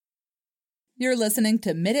You're listening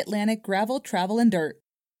to Mid-Atlantic Gravel, Travel, and Dirt.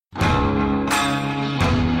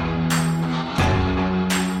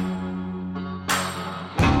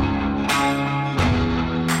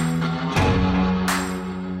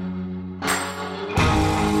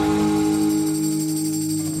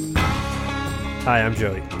 Hi, I'm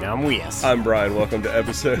Joey. I'm Wes. I'm Brian. Welcome to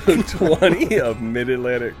episode 20 of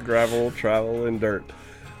Mid-Atlantic Gravel, Travel, and Dirt.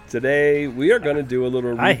 Today, we are going to do a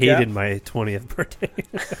little recap. I hated my 20th birthday.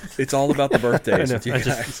 It's all about the birthdays. I with you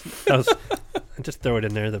guys. I just throw it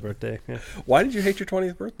in there, the birthday. Yeah. Why did you hate your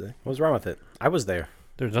 20th birthday? What's wrong with it? I was there.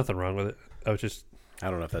 There's nothing wrong with it. I was just, I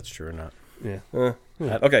don't know if that's true or not. yeah.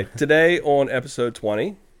 Okay, today on episode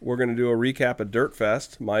 20, we're going to do a recap of Dirt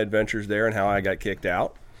Fest, my adventures there, and how I got kicked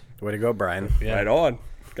out. Way to go, Brian. Yeah. Right on.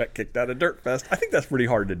 Got kicked out of Dirt Fest. I think that's pretty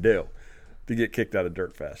hard to do, to get kicked out of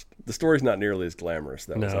Dirt Fest. The story's not nearly as glamorous,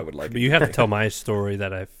 though, as I would like but it. you have to tell my story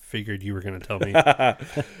that I figured you were going to tell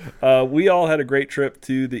me. We all had a great trip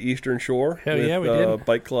to the Eastern Shore Hell with yeah, we did.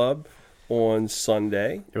 Bike Club on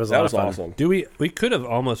Sunday. It was a that lot was of fun. awesome. We could have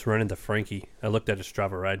almost run into Frankie. I looked at his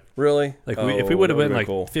Strava ride. Really? Like if we would have that been would've like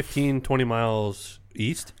cool. 15, 20 miles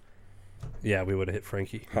east, yeah, we would have hit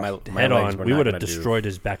Frankie. My Head legs on. were We not would have gonna do- destroyed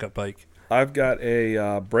his backup bike. I've got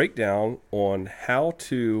a breakdown on how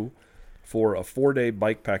to for a 4-day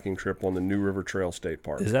bike packing trip on the New River Trail State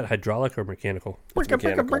Park. Is that hydraulic or mechanical? Break it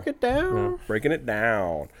mechanical. down. Breaking it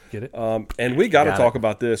down. Get it? And we got to Got talk it.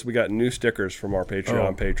 about this. We got new stickers from our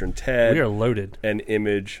Patreon Oh. patron Ted We are loaded. and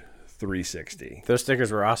Image 360. Those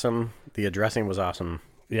stickers were awesome. The addressing was awesome.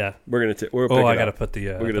 Yeah. We're gonna Oh, pick I it got to up. put the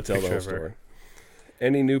We're gonna the tell the picture whole of her. story.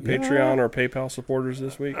 Any new Patreon or PayPal supporters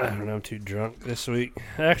this week? I don't know. I'm too drunk this week.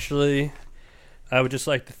 Actually, I would just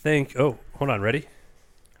like to thank. Oh, hold on. Ready?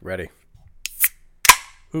 Ready.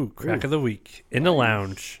 Ooh, crack of the week in the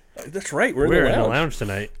lounge. That's right. We're We're in in the the lounge. lounge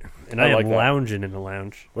tonight, and I I like am that. lounging in the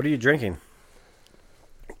lounge. What are you drinking?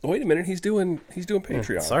 Wait a minute. He's doing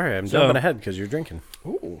Patreon. Sorry, I'm So- jumping ahead because you're drinking.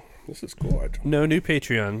 Ooh, this is cool. No new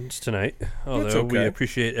Patreons tonight, although we okay.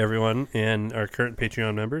 appreciate everyone and our current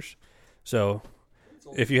Patreon members. So,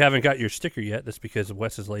 if you haven't got your sticker yet, that's because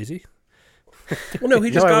Wes is lazy. Well, no,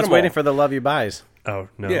 he just I got was them waiting all. for the love you buys. Oh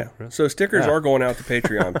no! Yeah. Really? So stickers Yeah. are going out to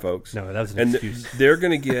Patreon folks. No, that was an And excuse. they're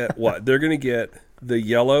going to get what? They're going to get the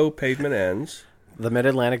yellow pavement ends, The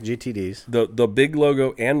Mid-Atlantic GTDs. the big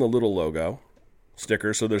logo and the little logo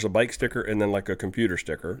stickers. So there's a bike sticker and then like a computer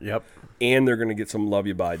sticker. Yep. And they're going to get some Love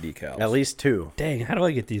You Buy decals. At least 2. Dang, how do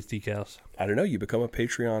I get these decals? I don't know. You become a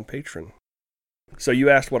Patreon patron. So you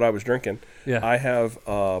asked what I was drinking. Yeah. I have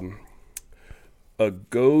a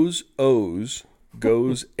Goes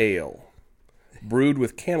Ale, brewed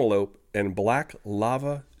with cantaloupe and black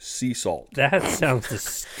lava sea salt That sounds from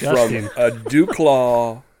disgusting. a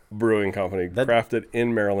Duclaw Brewing Company, That- crafted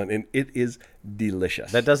in Maryland, and it is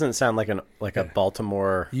delicious. That doesn't sound like a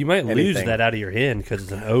Baltimore. You might lose anything. that out of your hand because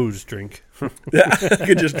it's an O's drink. I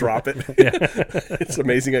could just drop it. It's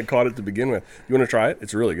amazing I caught it to begin with. You want to try it?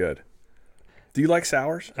 It's really good. Do you like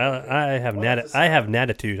sours? I have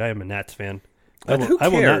Natitude. I am a Nats fan. I Who will not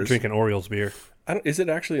cares? drink an Orioles beer. Is it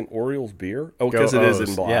actually an Orioles beer? Oh, Go because it is O's,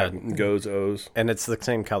 in black. yeah. It goes O's. And it's the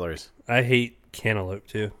same colors. I hate cantaloupe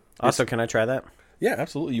too. Also, can I try that? Yeah,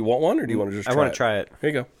 absolutely. You want one, or do you want to just I try want it? to try it. Here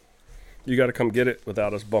you go. You got to come get it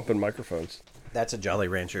without us bumping microphones. That's a Jolly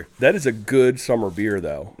Rancher. That is a good summer beer,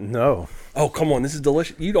 though. No. Oh, come on. This is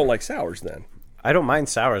delicious. You don't like sours, then? I don't mind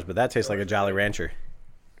sours, but that tastes like a Jolly Rancher.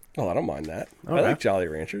 Oh, I don't mind that. I Okay. like Jolly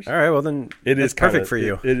Ranchers. All right, well then It it's is perfect for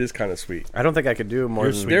you. It is kind of sweet. I don't think I could do more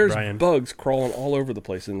You're than sweet. There's Brian. bugs crawling all over the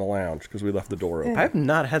place in the lounge because we left the door open. I've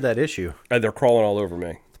not had that issue. And they're crawling all over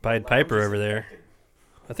me. Pied Piper over there.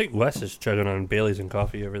 I think Wes is chugging on Bailey's and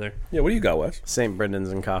coffee over there. Yeah, what do you got, Wes? St.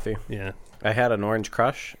 Brendan's and coffee. Yeah, I had an Orange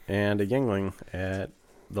Crush and a Yingling at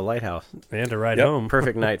the Lighthouse. and a ride Yep. home.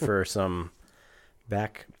 Perfect night for some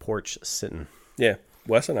back porch sitting. Yeah,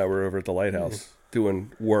 Wes and I were over at the Lighthouse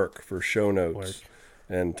doing work for show notes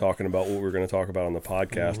and talking about what we were going to talk about on the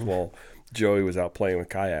podcast while Joey was out playing with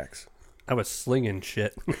kayaks. I was slinging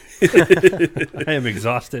shit. I am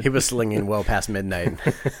exhausted. He was slinging well past midnight.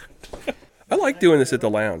 I like doing this at the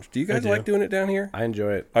lounge. Do you guys do. like doing it down here? I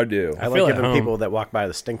enjoy it. I do. I feel like at giving home. people that walk by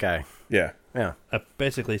the stink eye. Yeah. Yeah. I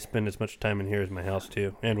basically spend as much time in here as my house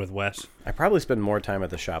too, and with Wes. I probably spend more time at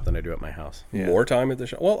the shop than I do at my house. Yeah. More time at the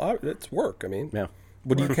shop. Well, it's work. I mean, Yeah.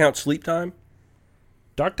 would you count sleep time?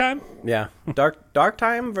 Dark time? Yeah. Dark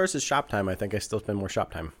time versus shop time. I think I still spend more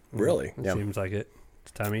shop time. Really? Yeah. Seems like it.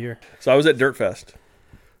 It's time of year. So I was at Dirt Fest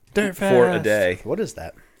Dirt for a day. What is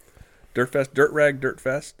that? Dirt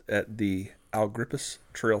Fest at the Algrippus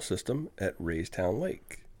Trail System at Raystown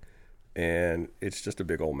Lake. And it's just a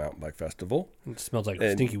big old mountain bike festival. It smells like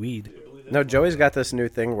And- stinky weed. No, Joey's got this new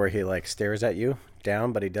thing where he like stares at you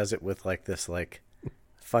down, but he does it with like this like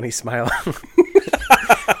funny smile.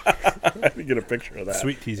 I have to get a picture of that.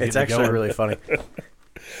 Sweet teas. It's actually really funny.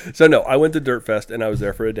 So no, I went to Dirt Fest and I was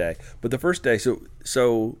there for a day. But the first day,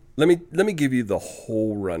 so let me give you the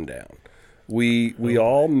whole rundown. We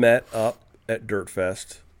all met up at Dirt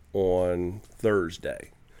Fest on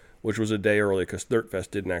Thursday, which was a day early because Dirt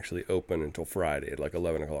Fest didn't actually open until Friday at like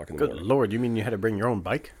 11 o'clock in the Good morning. Lord, you mean you had to bring your own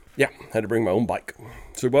bike? Yeah, had to bring my own bike.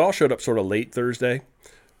 So we all showed up sort of late Thursday.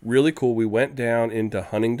 Really cool. We went down into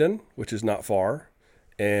Huntingdon, which is not far,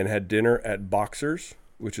 and had dinner at Boxers,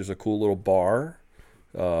 which is a cool little bar.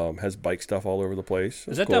 Has bike stuff all over the place.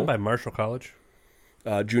 Is that down by Marshall College?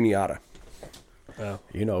 Juniata. Oh.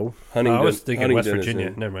 You know. Huntingdon, I was thinking West Huntingdon is Virginia.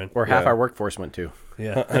 in- Never mind. Where half Yeah. our workforce went to.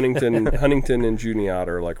 Yeah. Huntington and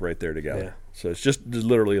Juniata are like right there together. Yeah. So it's just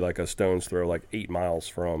literally like a stone's throw, like 8 miles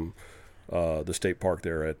from the state park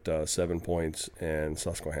there at 7 Points and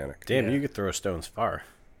Susquehannock. Damn, Yeah. you could throw stones far.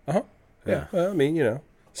 Uh-huh. Yeah. Well, I mean, you know.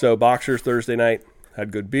 So Boxers Thursday night,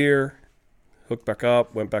 had good beer, hooked back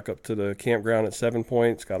up, went back up to the campground at 7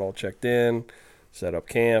 Points, got all checked in, set up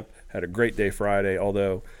camp, had a great day Friday,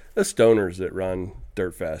 although the stoners that run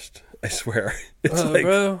Dirt Fest, I swear, it's like,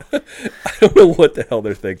 bro. I don't know what the hell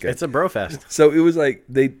they're thinking. It's a bro fest. So it was like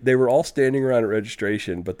they were all standing around at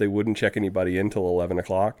registration, but they wouldn't check anybody in till 11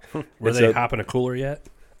 o'clock. Were And they so- hopping a cooler yet?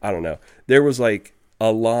 I don't know. There was like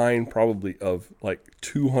a line probably of like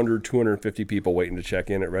 250 people waiting to check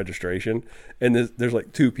in at registration. And there's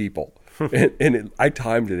like 2 people. I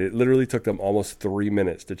timed it. It literally took them almost 3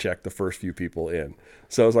 minutes to check the first few people in.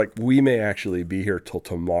 So I was like, we may actually be here till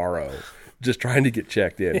tomorrow just trying to get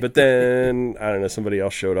checked in. But then, I don't know, somebody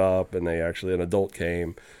else showed up and an adult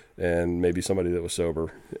came and maybe somebody that was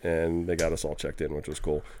sober and they got us all checked in, which was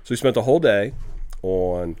cool. So we spent the whole day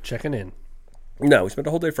on Checking in. No, we spent the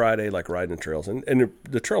whole day Friday like riding the trails, and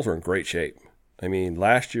the trails were in great shape. I mean,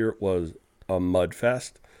 last year was a mud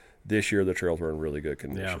fest. This year the trails were in really good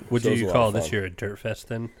condition. Yeah. Would So it was a you lot call of this fun. year a dirt fest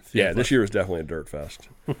then? Yeah, this year was definitely a dirt fest.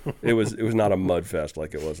 It was not a mud fest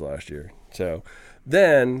like it was last year. So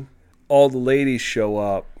then all the ladies show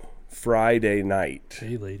up Friday night.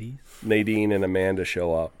 Hey, ladies. Nadine and Amanda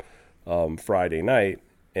show up Friday night,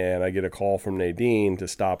 and I get a call from Nadine to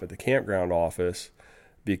stop at the campground office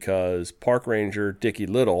because park ranger Dickie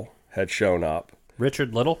Little had shown up.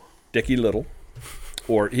 Richard Little? Dickie Little,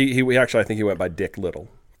 or he actually, I think he went by Dick Little,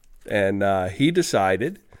 and he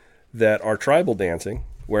decided that our tribal dancing,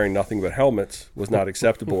 wearing nothing but helmets, was not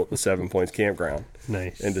acceptable at the 7 Points campground,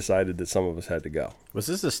 Nice. and decided that some of us had to go. Was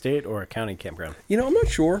this a state or a county campground? You know, I'm not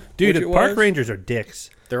sure, Dude, which the it park was. rangers are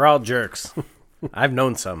dicks. They're all jerks. I've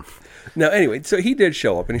known some. No, anyway, so he did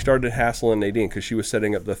show up, and he started hassling Nadine because she was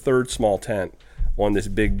setting up the third small tent on this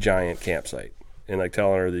big giant campsite, and like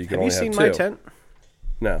telling her that you can Have you only seen have my 2. tent?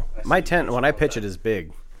 No, My tent, when I pitch it, is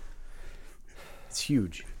big. It's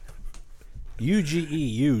huge. UGE,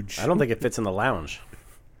 huge. I don't think it fits in the lounge.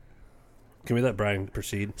 Can we let Brian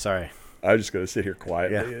proceed? Sorry. I'm just going to sit here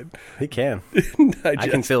quietly. Yeah. And He can. I I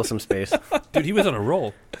can fill some space. Dude, he was on a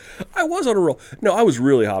roll. I was on a roll. No, I was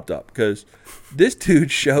really hopped up because this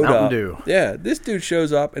dude showed Mountain up. Dew. Yeah, this dude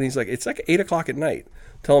shows up and he's like, it's like 8 o'clock at night,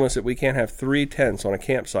 telling us that we can't have 3 tents on a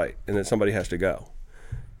campsite and that somebody has to go.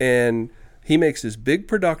 And he makes this big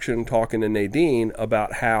production talking to Nadine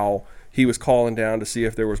about how he was calling down to see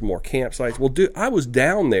if there was more campsites. Well, dude, I was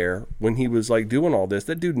down there when he was like doing all this.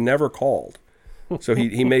 That dude never called. So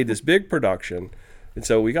he made this big production. And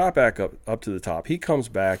so we got back up to the top. He comes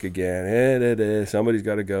back again. Somebody's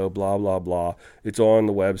got to go, blah, blah, blah. It's on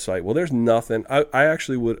the website. Well, there's nothing. I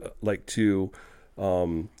actually would like to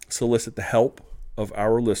solicit the help of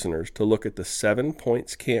our listeners to look at the 7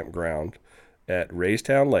 Points campground at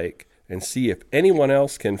Raystown Lake and see if anyone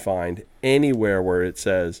else can find anywhere where it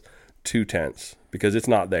says 2 tents, because it's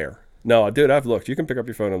not there. No, dude, I've looked. You can pick up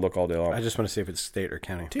your phone and look all day long. I just want to see if it's state or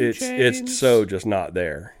county. It's so just not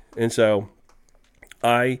there. And so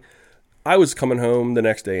I was coming home the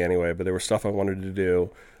next day anyway, but there was stuff I wanted to do.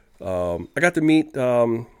 I got to meet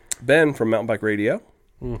Ben from Mountain Bike Radio.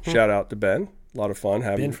 Shout out to Ben. A lot of fun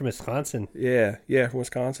having Ben from Wisconsin. Yeah, from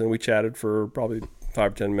Wisconsin. We chatted for probably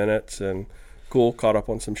 5 or 10 minutes and cool, caught up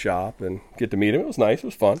on some shop and get to meet him. It was nice. It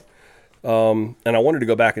was fun. And I wanted to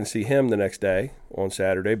go back and see him the next day on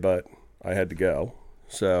Saturday, but I had to go.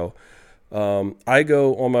 So I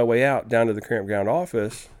go on my way out down to the campground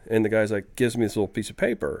office, and the guy's like, gives me this little piece of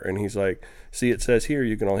paper, and he's like, see, it says here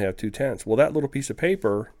you can only have 2 tents. Well, that little piece of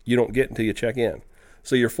paper you don't get until you check in.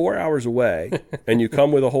 So you're 4 hours away, and you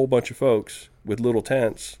come with a whole bunch of folks with little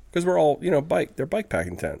tents, because we're all, they're bike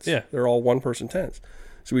packing tents. Yeah. They're all one-person tents.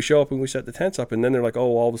 So we show up and we set the tents up, and then they're like,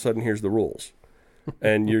 "Oh, all of a sudden, here's the rules,"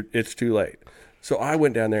 and it's too late. So I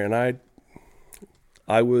went down there and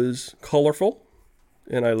I was colorful,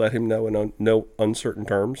 and I let him know in no uncertain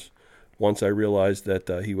terms. Once I realized that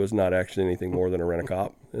he was not actually anything more than a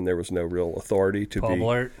rent-a-cop, and there was no real authority to Paul be.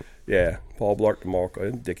 Blart. Yeah, Paul Blart, DeMarco,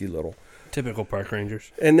 and Dickie Little. Typical park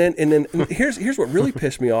rangers. And then here's what really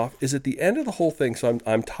pissed me off is at the end of the whole thing. So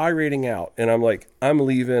I'm tirading out, and I'm like, I'm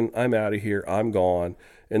leaving, I'm out of here, I'm gone.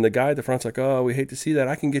 And the guy at the front's like, "Oh, we hate to see that.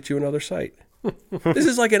 I can get you another site." This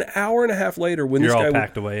is like an hour and a half later when You're this all guy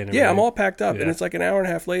packed away. And yeah, I'm everything. all packed up, Yeah. and it's like an hour and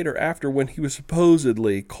a half later after when he was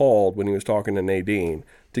supposedly called when he was talking to Nadine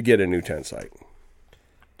to get a new tent site.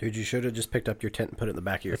 Dude, you should have just picked up your tent and put it in the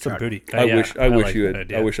back of your That's some truck. booty. I Yeah, wish like you that had.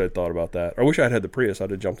 idea. I wish I'd thought about that. I wish I'd had the Prius.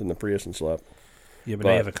 I'd have jumped in the Prius and slept. Yeah, but but-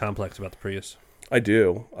 now you have a complex about the Prius. I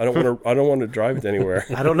do. I don't want to. I don't want to drive it anywhere.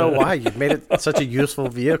 I don't know why. You've made it such a useful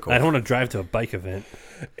vehicle. I don't want to drive to a bike event.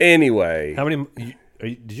 Anyway, How many?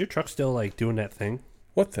 Did your truck still like doing that thing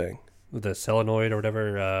what thing? with the solenoid or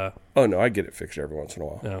whatever? Oh no, I get it fixed every once in a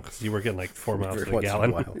while. No, because you were getting like 4 miles Every to the once in a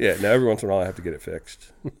gallon. while. Yeah, no, every once in a while I have to get it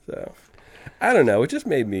fixed. So I don't know. It just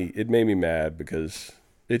made me. It made me mad because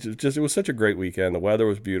it was such a great weekend. The weather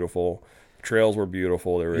was beautiful. The trails were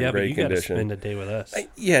beautiful. They were Yeah, in but great you got to condition. spend a day with us.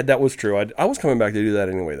 Yeah, that was true. I was coming back to do that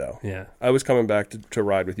anyway, though. Yeah. I was coming back to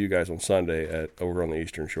ride with you guys on Sunday over on the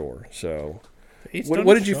Eastern Shore. So, It's what done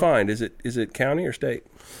did you so- find? Is it county or state?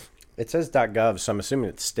 It says .gov, so I'm assuming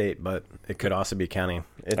it's state, but it could also be county.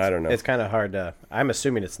 I don't know. It's kind of hard to... I'm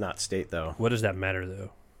assuming it's not state, though. What does that matter though?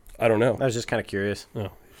 I don't know. I was just kind of curious. Oh,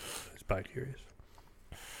 it's bike curious.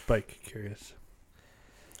 Bike curious.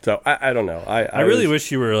 So I don't know. I really was-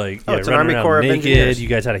 wish you were like Oh, it's an running Army around Corps of naked. Engineers. You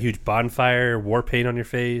guys had a huge bonfire, war paint on your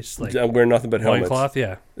face, like I'm wearing nothing but helmets. loincloth.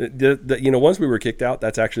 Yeah, Once we were kicked out,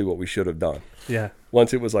 that's actually what we should have done. yeah.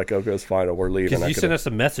 Once it was like, okay, it's fine, we're leaving. Because I you could've- sent us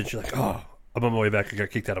a message. You're like, oh, I'm on my way back. I got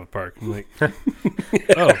kicked out of a park. I'm like,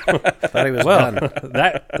 oh, Thought he was well, done.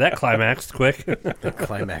 that climaxed quick.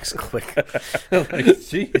 Climax quick. Like,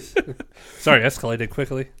 jeez. Sorry, escalated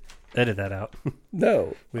quickly. Edit that out.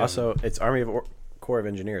 No. Also, it's Army Corps of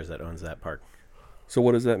Engineers that owns that park. So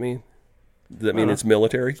what does that mean? Does that mean it's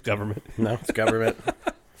military? Government. No, it's government.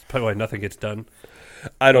 That's probably why nothing gets done.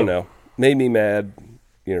 I don't know. Made me mad.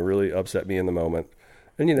 Really upset me in the moment.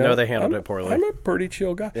 And No, they handled it poorly. I'm a pretty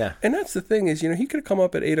chill guy. Yeah. And that's the thing is, he could have come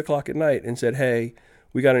up at 8:00 at night and said, "Hey,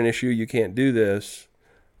 we got an issue. You can't do this.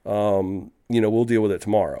 We'll deal with it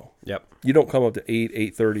tomorrow." Yep. You don't come up to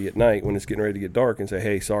 8:30 at night when it's getting ready to get dark and say,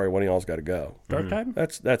 "Hey, sorry, one of y'all's got to go." Dark time?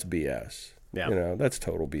 That's BS. Yeah. That's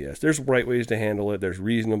total BS. There's right ways to handle it. There's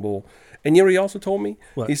reasonable. And he also told me,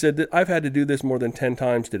 What? he said that I've had to do this more than 10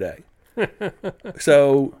 times today.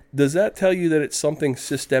 So does that tell you that it's something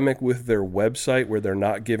systemic with their website where they're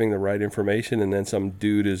not giving the right information and then some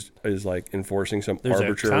dude is like enforcing some There's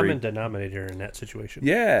arbitrary. a common denominator in that situation.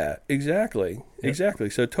 Yeah, exactly. Exactly.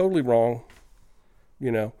 So totally wrong.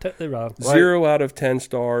 Totally wrong. 0 out of 10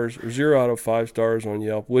 stars or 0 out of 5 stars on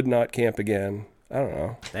Yelp. Would not camp again. I don't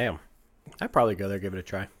know. Damn. I'd probably go there, give it a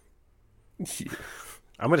try.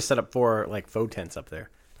 I'm going to set up 4 faux tents up there.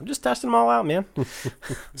 I'm just testing them all out, man.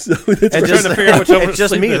 So that's And trying to figure out which one it's to just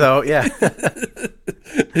sleep me, in. though. Yeah.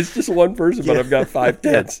 it's just one person, but Yeah. I've got 5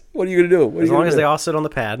 tents. What are you going to do? What are As you long gonna as do? they all sit on the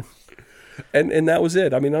pad. And that was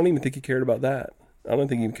it. I mean, I don't even think he cared about that. I don't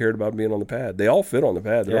think he cared about being on the pad. They all fit on the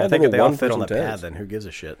pad. They're Yeah, all I think little if they all fit on the one-person pad, tents. then who gives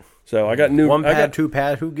a shit? So I got new. One I pad, got, 2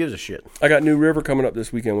 pad, who gives a shit? I got New River coming up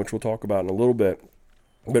this weekend, which we'll talk about in a little bit.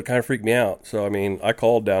 But it kind of freaked me out. So I mean, I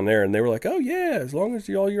called down there, and they were like, "Oh yeah, as long as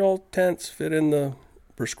all your tents fit in the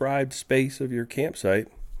prescribed space of your campsite,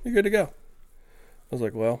 you're good to go." I was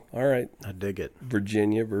like, "Well, all right." I dig it.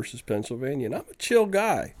 Virginia versus Pennsylvania, and I'm a chill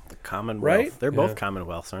guy. The Commonwealth. Right? They're both Yeah.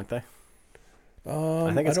 Commonwealths, aren't they?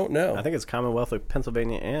 I it's, don't know. I think it's Commonwealth of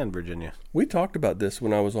Pennsylvania and Virginia. We talked about this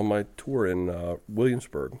when I was on my tour in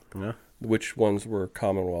Williamsburg. Yeah. Which ones were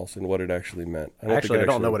Commonwealths and what it actually meant. I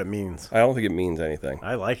don't know what it means. I don't think it means anything.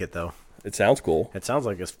 I like it, though. It sounds cool. It sounds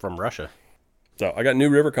like it's from Russia. So I got New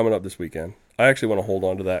River coming up this weekend. I actually want to hold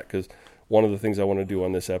on to that because one of the things I want to do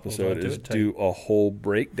on this episode to is it tight. do a whole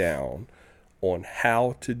breakdown on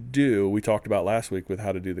how to do. We talked about last week with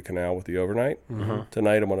how to do the canal with the overnight. Mm-hmm.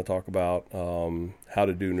 Tonight I'm going to talk about how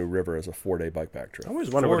to do New River as a 4-day bikepack I trip.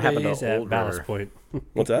 always wonder 4 what happened days to at old Ballast River. Point.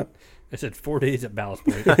 What's that? I said 4 days at Ballast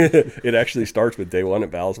Point. It actually starts with day 1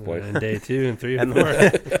 at Ballast Point. And day 2 and 3 and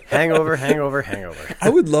And 4. hangover, hangover, hangover. I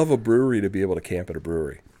would love a brewery to be able to camp at a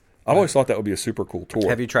brewery. I've always thought that would be a super cool tour.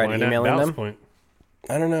 Have you tried Why not emailing Ballast them? Point?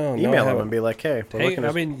 I don't know. No, I Email them haven't. and be like, hey, we're Hey, looking I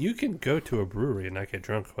at... mean, you can go to a brewery and not get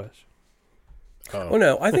drunk, Wes. Oh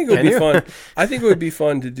no, I think it would be fun. I think it would be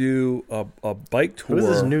fun to do a bike tour. Who's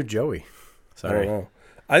this new Joey? I don't know.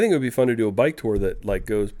 I think it would be fun to do a bike tour that like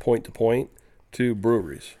goes point to point to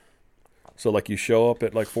breweries. So like you show up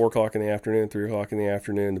at like 4 o'clock in the afternoon, 3 o'clock in the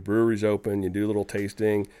afternoon, the brewery's open, you do a little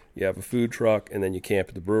tasting, you have a food truck, and then you camp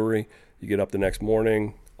at the brewery. You get up the next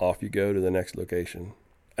morning, off you go to the next location.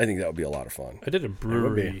 I think that would be a lot of fun. I did a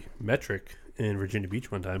brewery metric in Virginia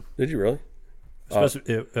Beach one time. Did you really?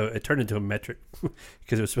 It turned into a metric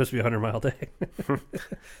because it was supposed to be a 100-mile day.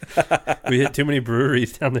 We hit too many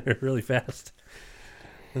breweries down there really fast.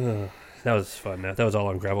 That was fun. That was all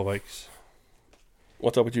on gravel bikes.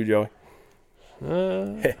 What's up with you, Joey?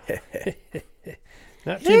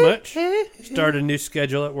 Not too much. Started a new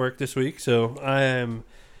schedule at work this week, so I am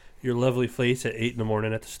your lovely face at 8 in the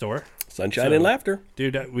morning at the store. Sunshine and laughter.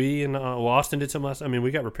 Dude, we in Austin did some last. I mean,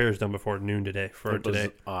 we got repairs done before noon today for It today.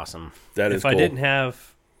 was awesome. That is If cool. I didn't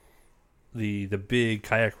have the big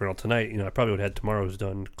kayak rental tonight, I probably would have had tomorrow's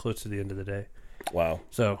done close to the end of the day. Wow.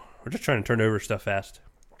 So we're just trying to turn over stuff fast.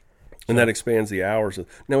 And that expands the hours.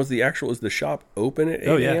 Now, is the shop open at 8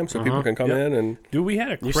 Oh, yeah. a.m. so people can come in and... Dude, we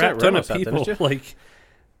had a You crap sent ton of Ramos out, people. didn't you? Like,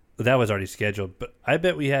 that was already scheduled, but I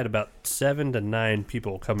bet we had about 7 to 9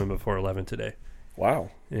 people coming before 11 today. Wow.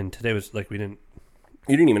 And today was like we didn't.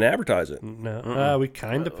 You didn't even advertise it. No, we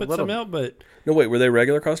kind of put some out, but No, wait, were they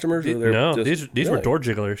regular customers? Or they're no, just, these were really? door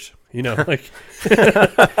jigglers. Like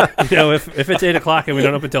if it's 8 o'clock and we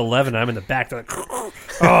don't open until 11, I'm in the back. They're like,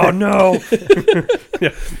 oh no,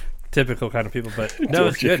 yeah, typical kind of people. But no, Door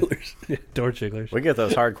it's good. jigglers. Yeah, door jigglers. We get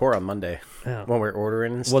those hardcore on Monday Yeah. when we're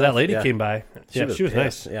ordering and stuff. Well, that lady Yeah. came by. She was nice.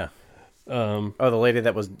 pissed, Yeah. Um, Oh, the lady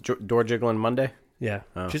that was door jiggling Monday? yeah,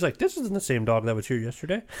 Oh. she's like, this isn't the same dog that was here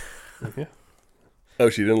yesterday. Like, yeah, Oh,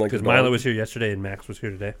 she didn't like the because dog? Milo was here yesterday and Max was here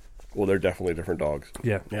today. Well, they're definitely different dogs.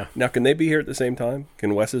 Yeah. Yeah. Now, can they be here at the same time?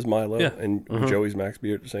 Can Wes's Milo Yeah. and Joey's Max be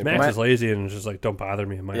here at the same Max time? is lazy and is just like, don't bother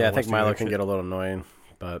me. And Milo Yeah, I wants think to Milo like can shit. get a little annoying,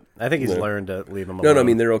 but I think he's Yeah. learned to leave him alone. No, I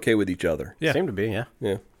mean, they're okay with each other. Yeah. Seem to be, yeah.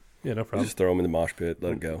 Yeah. Yeah, no You problem. just throw them in the mosh pit,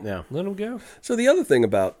 let it go. Yeah. Let him go. So the other thing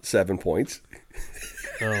about 7 points,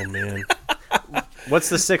 Oh man, What's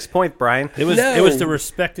the 6 point, Brian? it was No. the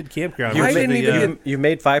respected campground. I It was didn't the, even You've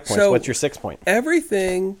made 5 points. So- What's your 6 point?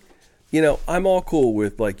 everything, I'm all cool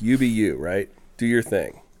with like you be you, right? Do your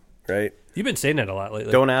thing, right? You've been saying that a lot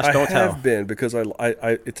lately. Don't ask, don't I have tell. been because I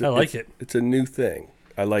like it. It's a new thing.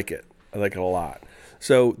 I like it. I like it a lot.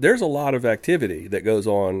 So there's a lot of activity that goes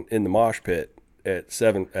on in the mosh pit at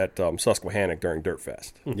Susquehannock during Dirt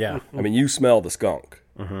Fest. Yeah. I mean, you smell the skunk,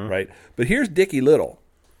 right? But here's Dickie Little.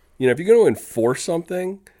 If you're going to enforce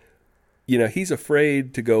something, he's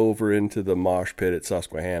afraid to go over into the mosh pit at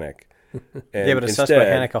Susquehannock. And Yeah, but is instead-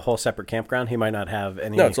 Susquehannock a whole separate campground? He might not have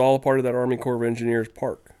any. No, it's all a part of that Army Corps of Engineers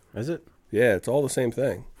park. Is it? Yeah, it's all the same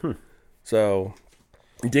thing. So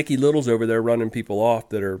Dickie Little's over there running people off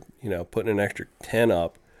that are, putting an extra 10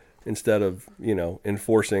 up instead of,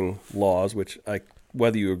 enforcing laws, which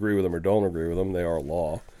whether you agree with them or don't agree with them, they are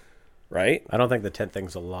law, right? I don't think the tent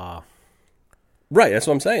thing's a law. Right, that's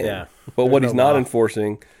what I'm saying. Yeah. But what There's he's no not law.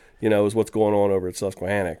 enforcing, is what's going on over at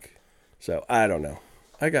Susquehannock. So I don't know.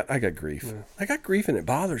 I got grief. Yeah. I got grief and it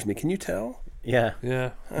bothers me. Can you tell? Yeah.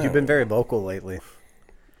 Yeah. You've been very vocal lately.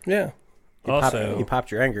 Yeah. You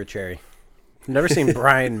popped your anger cherry. I've never seen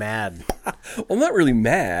Brian mad. Well, I'm not really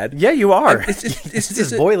mad. Yeah, you are. It's It's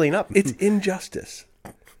just boiling up. It's injustice.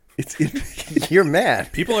 You're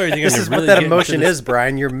mad. People are thinking This they're is really what that getting to emotion this- is,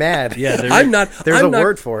 Brian. You're mad. Yeah, they're, I'm not. There's I'm a not-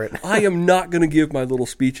 word for it. I am not going to give my little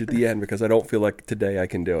speech at the end because I don't feel like today I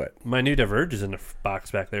can do it. My new Diverge is in the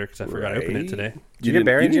box back there because I forgot to open it Right. today. Did you get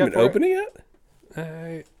bearings You yet didn't for even open it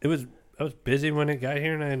yet? I was busy when it got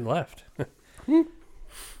here and I left.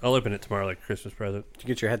 I'll open it tomorrow like a Christmas present. Did you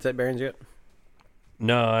get your headset bearings yet?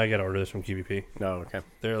 No, I got to order this from QVP. No, okay.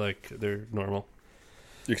 They're normal.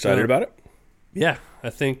 You excited about it? Yeah, I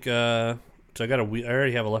think so. I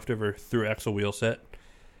already have a leftover through axle wheel set.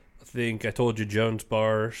 I think I told you Jones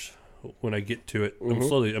bars when I get to it. I'm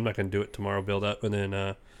not going to do it tomorrow. Build up and then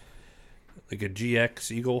like a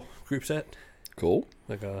GX Eagle group set, Cool.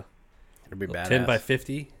 like a It'll be badass. 10 by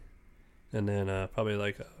 50, and then probably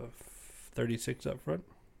like a 36 up front.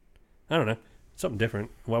 I don't know, something different.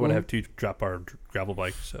 Why would I have two drop bar gravel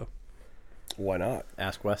bikes? So Why not?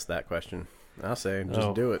 Ask Wes that question. I'll say,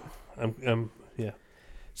 just do it. yeah.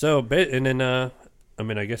 So and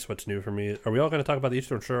then I guess what's new for me? Are we all going to talk about the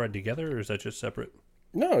Eastern Shore Ride together, or is that just separate?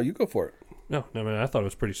 No, you go for it. No, I mean I thought it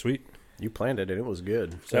was pretty sweet. You planned it, and it was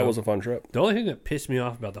good. So That was a fun trip. the only thing that pissed me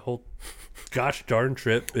off about the whole gosh darn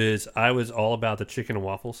trip is I was all about the chicken and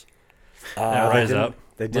waffles. That Rise Up.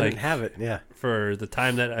 They didn't Like, have it. Yeah. for the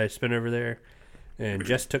time that I spent over there, And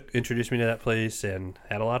Jess introduced me to that place and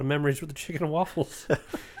had a lot of memories with the chicken and waffles.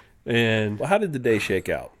 And Well, how did the day shake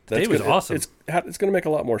out? The day was awesome. It's going to make a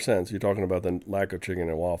lot more sense. You're talking about the lack of chicken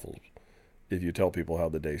and waffles if you tell people how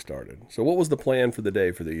the day started. So what was the plan for the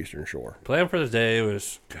day for the Eastern Shore? plan for the day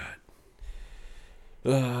was,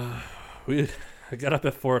 I got up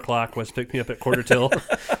at 4 o'clock. Wes picked me up at quarter to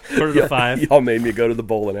 5. Y'all made me go to the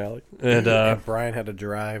bowling alley. And Brian had to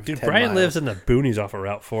drive. dude, 10 Brian miles. lives in the boonies off of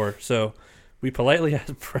Route 4, so we politely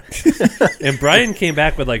asked Brian. And Brian came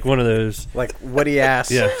back with like one of those. Like Woody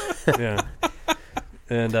ass. Yeah.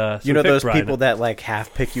 And so You know we picked those Brian people up. that like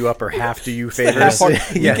half pick you up or half do you favors?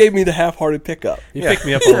 Half-hearted- You gave me the half-hearted pickup. He picked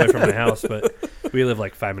me up all the way from my house, but we live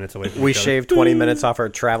like 5 minutes away from We each other. shaved 20 minutes off our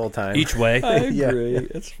travel time. Each way. I Yeah. agree.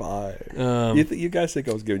 It's fine. You guys think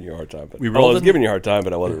I was giving you a hard time, but We I rolled was in- giving you a hard time,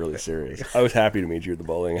 but I wasn't really serious. I was happy to meet you at the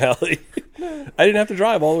bowling alley. I didn't have to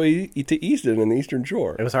drive all the way to Easton and the Eastern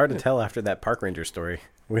Shore. It was hard to tell after that park ranger story.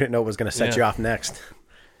 We didn't know what was going to set Yeah. you off next.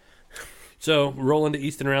 So roll into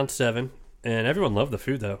Easton around 7, and everyone loved the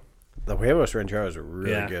food though. The huevos rancheros are really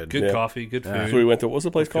Yeah, good. good Yeah. coffee, good food. So we went to, what was the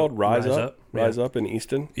place called? Rise Rise Up? Up, Rise yeah. Up in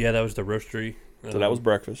Easton. Yeah, that was the roastery. So that was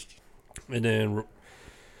breakfast. And then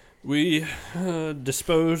we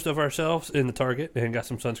disposed of ourselves in the Target and got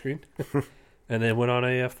some sunscreen, and then went on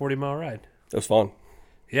a 40-mile ride. It was fun.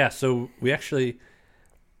 Yeah, so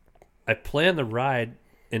I planned the ride,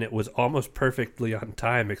 and it was almost perfectly on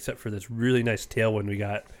time, except for this really nice tailwind we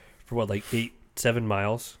got for 7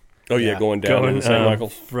 miles. Oh, yeah, Yeah. going down in St.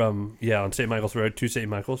 Michael's. on St. Michael's Road to St.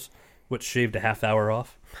 Michael's, which shaved a half hour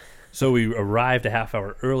off. So we arrived a half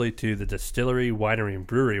hour early to the distillery, winery, and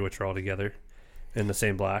brewery, which are all together in the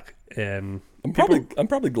same block. And I'm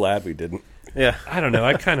probably glad we didn't. Yeah. I don't know.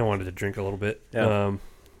 I kind of wanted to drink a little bit. Yeah.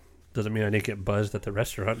 Doesn't mean I didn't get buzzed at the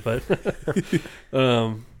restaurant, but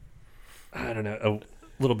I don't know.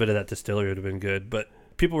 A little bit of that distillery would have been good. But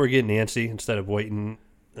people were getting antsy instead of waiting.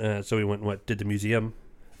 So we went and did the museum.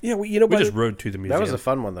 Yeah, We by just rode to the museum. That was a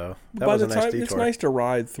fun one, though. That by was the a nice time detour. it's nice to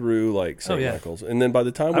ride through like St. yeah. Michael's, and then by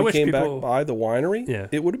the time I we wish came people- back by the winery, Yeah.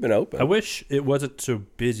 it would have been open. I wish it wasn't so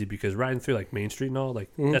busy because riding through like Main Street and all,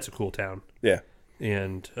 that's a cool town. Yeah.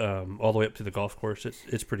 And all the way up to the golf course,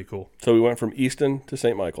 it's pretty cool. So we went from Easton to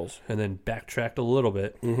St. Michael's. And then backtracked a little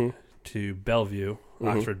bit to Bellevue,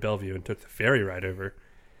 Oxford Bellevue, and took the ferry ride over,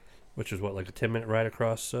 which was like a 10-minute ride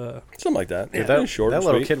across. Something like that. Dude, Yeah, it was short that and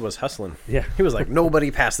little sweet. kid was hustling. Yeah. He was like,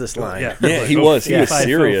 nobody passed this line. Yeah, Yeah, he was. He was Fi- fo-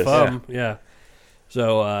 serious. fum. Yeah.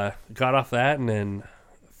 So got off that and then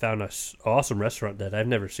found a awesome restaurant that I've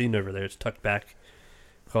never seen over there. It's tucked back,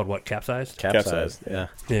 called what? Capsized. Capsized. Yeah.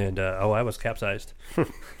 And I was capsized.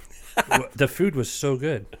 The food was so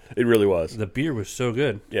good. It really was. The beer was so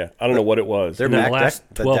good. Yeah, I don't know what it was. Their And then back the last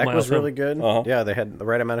deck, the 12 deck miles was really home. good. Uh-huh. Yeah, they had the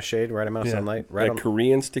right amount of shade, right amount of Yeah. sunlight. Right Like on.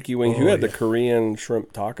 Korean sticky wings. Oh, You had the yeah. Korean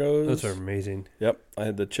shrimp tacos. Those are amazing. Yep. I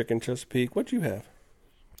had the chicken Chesapeake. What'd you have?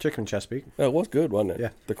 Chicken Chesapeake. Oh, it was good, wasn't it? Yeah.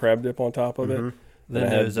 The crab dip on top of it. Then I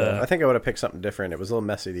had, there's I think I would have picked something different. It was a little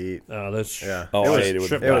messy to eat. those Yeah. Oh, It I was- ate it with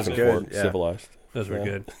shrimp the it was back and good, forth, yeah. civilized. those were Yeah.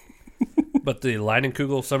 good. But the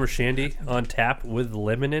Leinenkugel summer shandy on tap with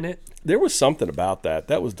lemon in it, There was something about that.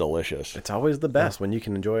 That was delicious. It's always the best when you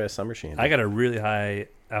can enjoy a summer shandy. I got a really high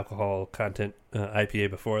alcohol content IPA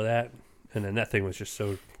before that, and then that thing was just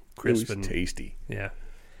so It crisp was and tasty. yeah.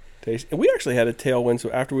 Tasty. And we actually had a tailwind, so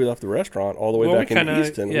after we left the restaurant, all the way Well, back we into kinda-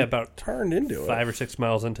 Easton, yeah, we about turned into 5 or 6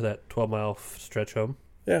 miles into that 12-mile stretch home.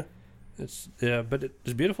 Yeah. But it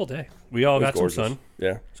was a beautiful day. We all It was got gorgeous. some sun.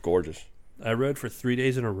 Yeah, it's gorgeous. I rode for 3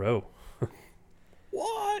 days in a row.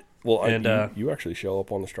 What? Well, And, you actually show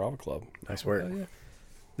up on the Strava Club. Nice work.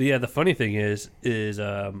 The funny thing is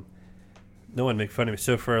no one make fun of me.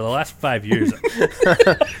 So for the last 5 years,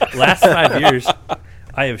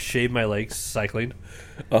 I have shaved my legs cycling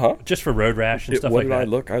Uh-huh. just for road rash and stuff What like did that. I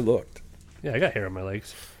look? I looked. Yeah, I got hair on my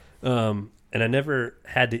legs. And I never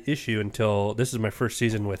had the issue until this is my first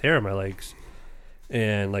season with hair on my legs.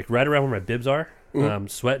 And like right around where my bibs are,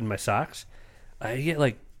 sweat in my socks,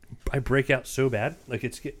 I break out so bad. Like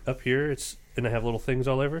it's up here, and I have little things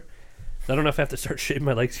all over. I don't know if I have to start shaving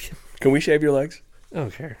my legs again. Can we shave your legs? I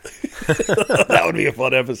don't care. That would be a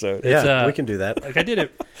fun episode. Yeah, It's, we can do that. Like I did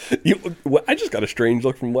it. I just got a strange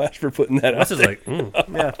look from Wes for putting that out Wes is there. like,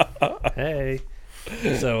 Yeah. hey.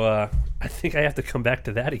 So I think I have to come back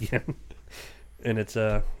to that again. And it's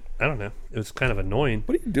I don't know. It was kind of annoying.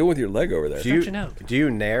 What are you doing with your leg over there? Stretching out. Do you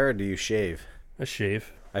nair or do you shave? A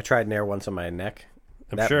shave. I tried nair once on my neck.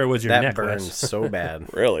 I'm sure it was your that neck, burns Wes. so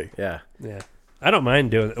bad. Really? Yeah. Yeah, I don't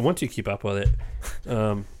mind doing it once you keep up with it.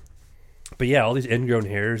 But yeah, all these ingrown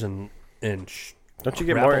hairs and Don't you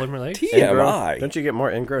get grapple more in my legs. TMI. Don't you get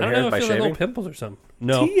more ingrown I don't hairs know by if I feel like shaving? little pimples or something.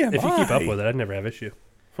 No, if you keep up TMI. with it, I'd never have issue.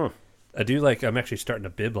 I do like. I'm actually starting a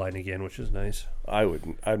bib line again, which is nice. I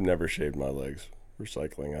wouldn't. I've never shaved my legs for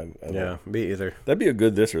cycling. I Yeah, me either. That'd be a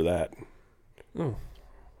good this or that.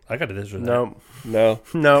 I got to this or that. No, No.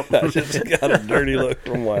 no. I just got a dirty look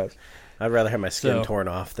from Wes. I'd rather have my skin So- torn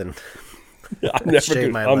off than I'm never Shave gonna,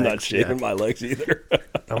 my I'm not legs, shaving yeah. my legs either.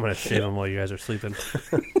 I'm gonna shave them while you guys are sleeping.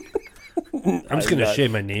 I'm just gonna not-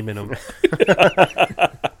 shave my name in them.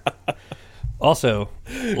 Also,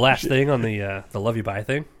 last thing on the Love You Buy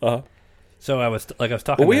thing. Uh-huh. So I was talking.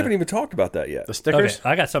 Well, we to- haven't even talked about that yet. the stickers. Okay,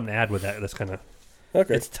 I got something to add with that. That's kind of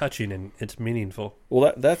Okay. it's touching and it's meaningful.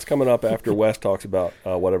 Well, that's coming up after Wes talks about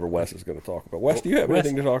whatever Wes is going to talk about. Wes, do you have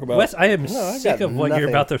anything to talk about? Wes, I am No, I've sick got of what nothing. you're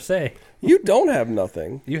about to say. You don't have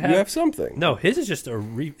nothing. You You have- have something. No, his is just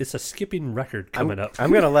it's a skipping record coming up.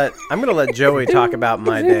 I'm gonna let Joey talk about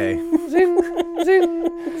my day.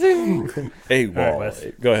 Hey, All right, Wall. Wes.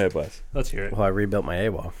 Go ahead, Wes. Let's hear it. Well, I rebuilt my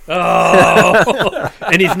AWOL. Oh,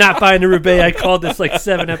 and he's not buying the Roubaix. I called this like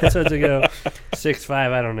 7 episodes ago.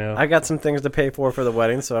 6'5", I don't know. I got some things to pay for the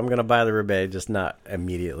wedding, so I'm gonna buy the Roubaix, just not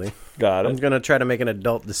immediately. Got I'm it. gonna try to make an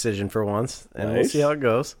adult decision for once, and we'll Nice. see how it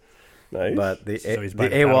goes. Nice. But the So he's the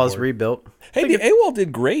buying a AWOL is paddleboard. rebuilt, hey, the AWOL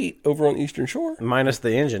did great over on Eastern Shore. minus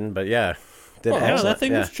the engine, but yeah, did yeah, excellent. that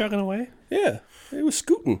thing yeah. was chugging away. Yeah, it was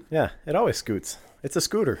scooting. Yeah, it always scoots. It's a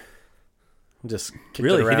scooter. Just kicked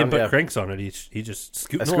Really, it around. he didn't put yeah. cranks on it. He just I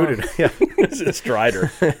scooted. scooted. Yeah, It's a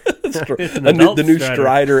Strider. an adult the new Strider.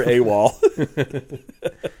 Strider AWOL.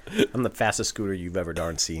 I'm the fastest scooter you've ever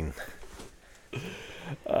darn seen.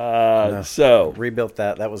 So, Rebuilt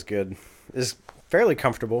that. That was good. It's fairly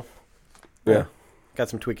comfortable. yeah. Got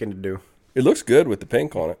some tweaking to do. It looks good with the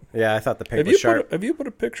pink on it. Yeah, I thought the pink Have was you, sharp. have you put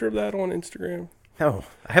a picture of that on Instagram? No,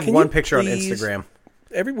 I have Can one you picture on please- Instagram.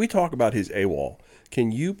 We talk about his AWOL.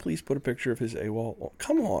 Can you please put a picture of his AWOL? Oh,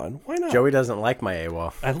 come on, why not? Joey doesn't like my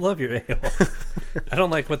AWOL. I love your AWOL. I don't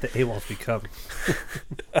like what the AWOL's become.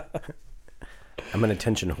 I'm an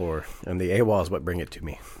attention whore, and the AWOL is what bring it to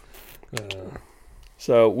me.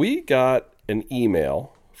 So we got an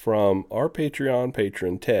email from our Patreon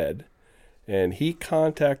patron, Ted, and he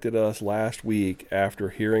contacted us last week after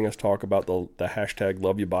hearing us talk about the hashtag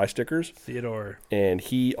Love You Buy stickers, Theodore. and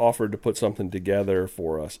he offered to put something together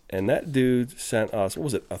for us. And that dude sent us, what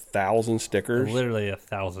was it, 1,000 stickers? Literally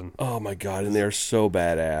 1,000. Oh my God, and they're so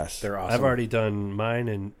badass. They're awesome. I've already done mine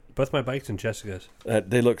and both my bikes and Jessica's.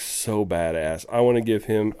 They look so badass. I want to give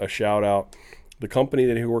him a shout out. The company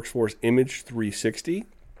that he works for is Image 360.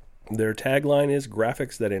 Their tagline is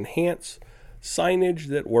graphics that enhance, signage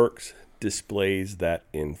that works, displays that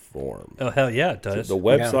inform. Oh, hell yeah, it does. The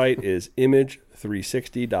website is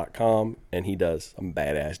image360.com, and he does some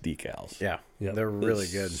badass decals. Yeah, Yep. they're really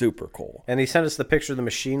good. Super cool. And he sent us the picture of the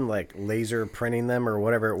machine, like laser printing them or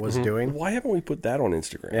whatever it was doing. Why haven't we put that on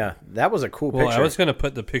Instagram? Yeah, that was a cool well, picture. I was going to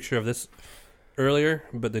put the picture of this earlier,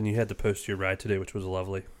 but then you had to post your ride today, which was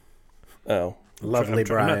lovely. Oh. Lovely, I'm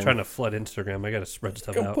Brian. not trying to flood Instagram. I got to spread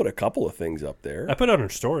stuff Go out. put a couple of things up there. I put it on her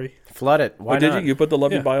story. Flood it. Why Oh, did not? you? You put the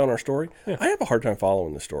Love Yeah. You Buy on our story? Yeah. I have a hard time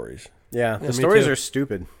following the stories. Yeah, the me stories too. are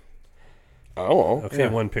stupid. Oh. Okay, Yeah.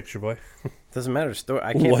 one picture, boy. Doesn't matter.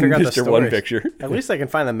 I can't One figure out the picture, stories. one picture. At least I can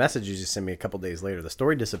find the messages you sent me a couple days later. The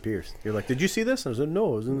story disappears. You're like, "Did you see this?" I said,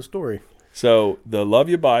 "No, it was in the story." So the Love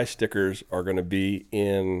You Buy stickers are going to be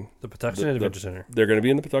in The Patuxent Adventure Center. They're going to be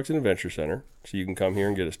in the Patuxent Adventure Center, so you can come here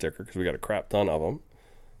and get a sticker because we got a crap ton of them.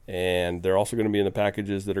 And they're also going to be in the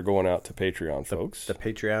packages that are going out to Patreon folks. The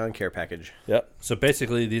Patreon care package. Yep. So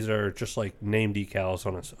basically, these are just like name decals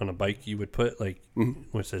on a bike you would put, like when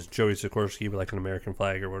it says Joey Sikorsky with like an American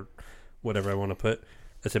flag or whatever I want to put.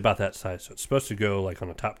 It's about that size. So it's supposed to go like on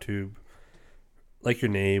a top tube, like your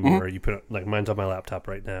name, or you put it, like mine's on my laptop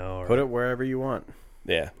right now. Or Put it wherever you want.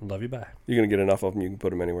 Yeah. Love You Buy. You're going to get enough of them, you can put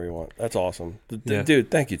them anywhere you want. That's awesome. Yeah. Dude,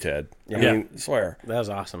 thank you, Ted. I Yeah. mean, swear. That was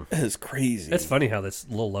awesome. That is crazy. It's funny how this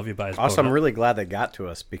little Love You Buy is Also, blown I'm up. really glad they got to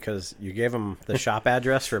us because you gave them the shop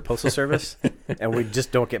address for postal service, and we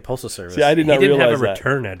just don't get postal service. See, I did He not didn't have a realize that.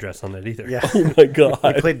 return address on that either. Yeah, Oh, my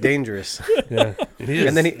God. he played dangerous, Yeah.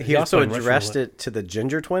 and then he just also played Russian addressed roulette. it to the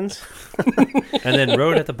Ginger Twins. And then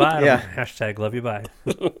wrote at the bottom, Yeah. hashtag Love You Buy.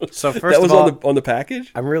 So first That was of all, on the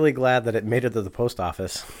package? I'm really glad that it made it to the post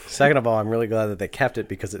office. Second of all, I'm really glad that they kept it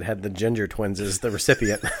because it had the Ginger Twins as the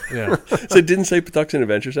recipient. Yeah. So it didn't say Patuxent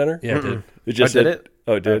Adventure Center? Yeah, it did. It just Oh, did said, it?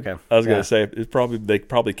 Oh, it did. Okay. I was going Yeah. to say they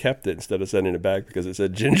probably kept it instead of sending it back because it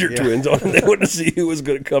said Ginger Twins on it. They wanted to see who was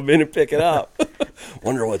going to come in and pick it up.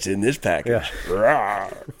 Wonder what's in this package. Yeah.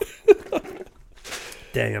 Rawr.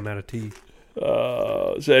 Dang, I'm out of tea.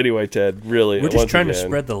 So anyway, Ted, really, We're just once trying to again,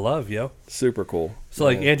 spread the love, yo. super cool. So,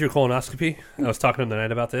 like, Andrew Colonoscopy, I was talking to him the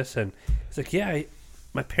night about this, and he's like, yeah,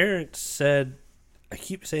 my parents said I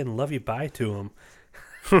keep saying love you bye to him.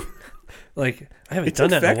 Like, I haven't It's done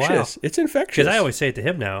that in a while. infectious. It's infectious. Because I always say it to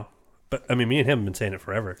him now. But, I mean, me and him have been saying it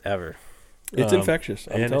forever. Ever. It's infectious.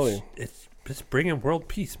 I'm And telling you. it's bringing world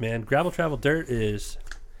peace, man. Gravel Travel Dirt is...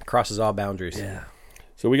 Crosses all boundaries. Yeah.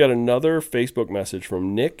 So we got another Facebook message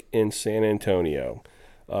from Nick in San Antonio.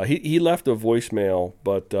 He left a voicemail,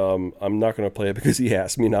 but I'm not going to play it because he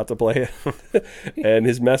asked me not to play it. And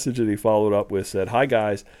his message that he followed up with said, "Hi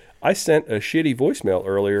guys, I sent a shitty voicemail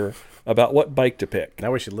earlier about what bike to pick.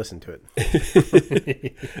 Now we should listen to it.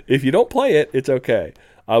 If you don't play it, it's okay.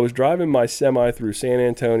 I was driving my semi through San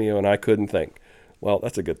Antonio and I couldn't think." Well,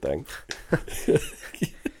 that's a good thing.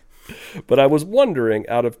 "But I was wondering,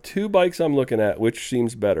 out of two bikes I'm looking at, which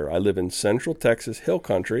seems better? I live in Central Texas Hill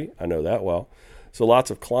Country. I know that well. So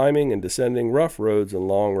lots of climbing and descending rough roads and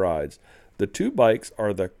long rides. The two bikes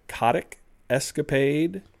are the Kotick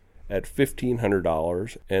Escapade at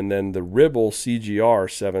 $1,500 and then the Ribble CGR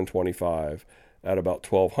 725 at about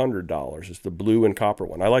 $1,200. It's the blue and copper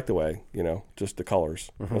one. I like the way, just the colors.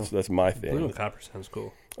 That's my thing. Blue and copper sounds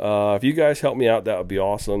cool. If you guys help me out, that would be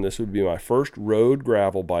awesome. This would be my first road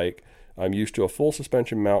gravel bike. I'm used to a full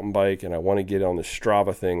suspension mountain bike, and I want to get on this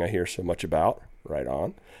Strava thing I hear so much about. Right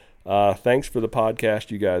on. Thanks for the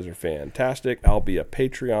podcast. You guys are fantastic. I'll be a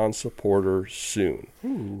Patreon supporter soon."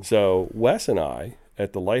 So Wes and I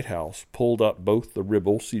at the Lighthouse pulled up both the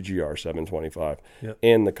Ribble CGR 725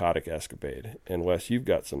 and the Kotick Escapade. And Wes, you've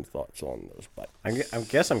got some thoughts on those bikes. I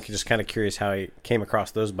guess I'm just kind of curious how he came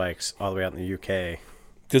across those bikes all the way out in the UK.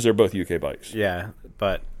 Because they're both UK bikes. Yeah,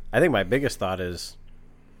 but I think my biggest thought is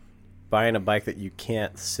buying a bike that you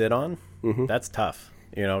can't sit on. That's tough,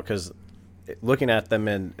 because looking at them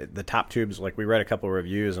in the top tubes, like we read a couple of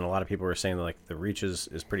reviews and a lot of people were saying that, like, the reach is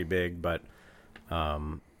pretty big, but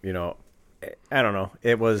I don't know.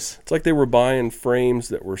 It's like they were buying frames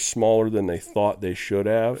that were smaller than they thought they should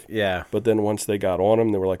have. Yeah. But then once they got on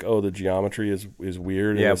them, they were like, "Oh, the geometry is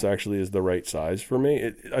weird, and this actually is the right size for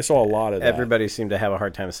me." I saw a lot of that. Everybody seemed to have a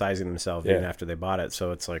hard time sizing themselves even after they bought it.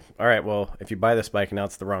 So it's like, all right, well, if you buy this bike and now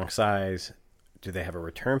it's the wrong size, do they have a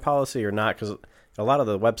return policy or not? Because a lot of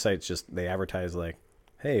the websites they advertise like,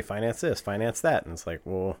 "Hey, finance this, finance that," and it's like,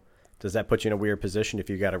 well, does that put you in a weird position if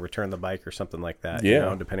you got to return the bike or something like that?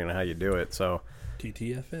 Yeah. Depending on how you do it. So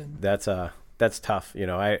TTFN. that's tough.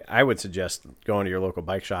 I would suggest going to your local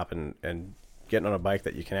bike shop and getting on a bike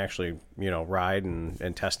that you can actually, ride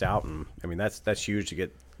and test out. And I mean, that's huge to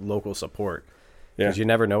get local support because you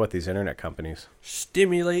never know with these internet companies.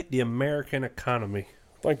 Stimulate the American economy.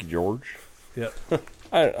 Thank you, George. Yep.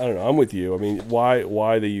 I don't know. I'm with you. I mean,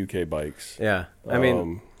 why the UK bikes? Yeah. I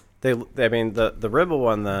mean, the Ribble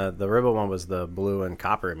one, the Ribble one was the blue and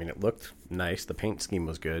copper. I mean, it looked nice. The paint scheme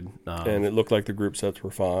was good. And it looked like the group sets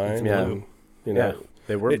were fine. Yeah. And,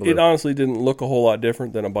 they were blue. It honestly didn't look a whole lot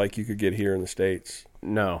different than a bike you could get here in the States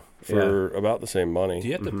No. for about the same money. Do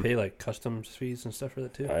you have to pay, like, customs fees and stuff for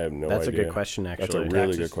that, too? I have no That's idea. a good question, actually. That's a really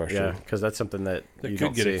Taxes. good question. Yeah, because that's something that It you could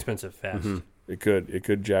don't get see. expensive fast. It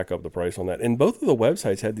could jack up the price on that. And both of the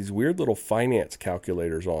websites had these weird little finance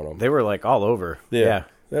calculators on them. They were like all over. Yeah.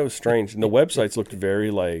 That was strange. And the websites looked very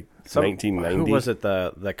like 1990. Who was it?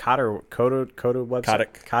 The Kodo website?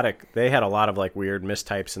 Kotick. Kotick. They had a lot of like weird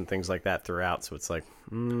mistypes and things like that throughout. So it's like,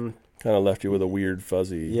 Kind of left you with a weird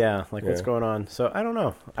fuzzy. what's going on? So I don't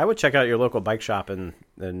know. I would check out your local bike shop and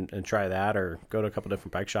try that, or go to a couple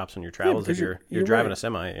different bike shops on your travels if because you're driving right. a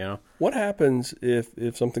semi. What happens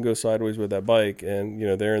if something goes sideways with that bike and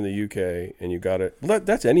they're in the UK and you got it? Well,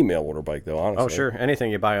 that's any mail order bike though, honestly. Oh sure, anything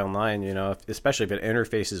you buy online, especially if it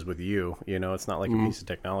interfaces with you, it's not like a piece of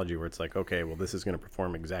technology where it's like, okay, well this is going to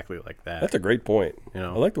perform exactly like that. That's a great point. I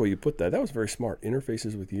like the way you put that. That was very smart.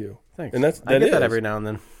 Interfaces with you. Thanks. And I get that every now and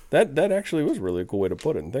then. That actually was really a cool way to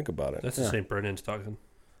put it and think about it. That's the St. Brennan's talking.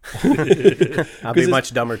 I'll be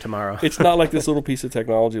much dumber tomorrow. It's not like this little piece of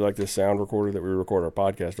technology like this sound recorder that we record our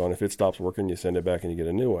podcast on. If it stops working, you send it back and you get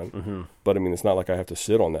a new one. Mm-hmm. But I mean, it's not like I have to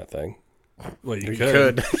sit on that thing. Well, you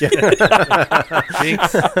could.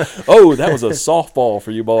 Jinx. Oh, that was a softball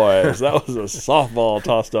for you boys. That was a softball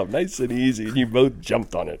tossed up nice and easy, and you both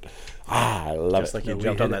jumped on it. I love Just it. like you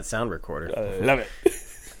jumped on that sound recorder. I love it.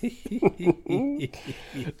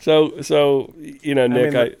 So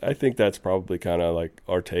Nick, I think that's probably kind of like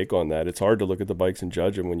our take on that. It's hard to look at the bikes and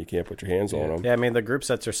judge them when you can't put your hands on them. Yeah, I mean the group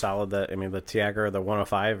sets are solid. The Tiagra, the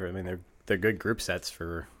 105. I mean they're good group sets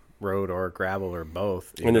for road or gravel or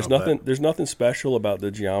both. And there's nothing special about the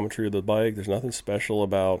geometry of the bike. There's nothing special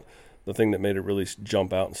about the thing that made it really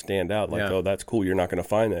jump out and stand out. Like, oh, that's cool. You're not going to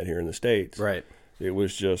find that here in the States. Right. It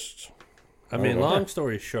was just... I mean, long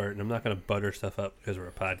story short, and I'm not going to butter stuff up because we're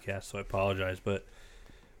a podcast, so I apologize, but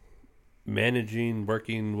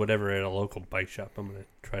working, whatever, at a local bike shop, I'm going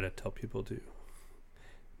to try to tell people to.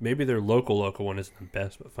 Maybe their local one isn't the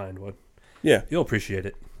best, but find one. Yeah. You'll appreciate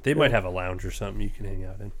it. They might have a lounge or something you can hang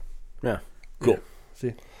out in. Yeah. Cool. Yeah.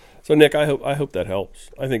 See? So, Nick, I hope that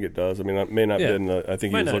helps. I think it does. I mean, it may not been. I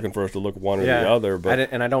think he was not. looking for us to look one or the other.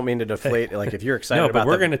 But I don't mean to deflate. Like, if you're excited about but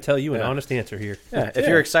we're going to tell you an honest answer here. Yeah, if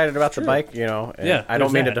you're excited about the bike, you know, I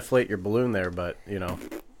don't mean to deflate your balloon there, but, you know,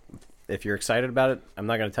 if you're excited about it, I'm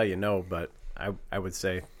not going to tell you no, but I would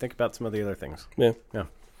say think about some of the other things. Yeah. Yeah.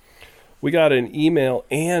 We got an email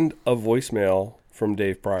and a voicemail from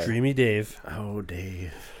Dave Pryor. Dreamy Dave. Oh,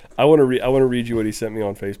 Dave. I want to read you what he sent me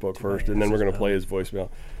on Facebook first, and then we're going to play his voicemail.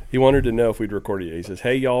 He wanted to know if we'd recorded it. He says,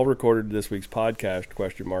 "Hey, y'all recorded this week's podcast, ?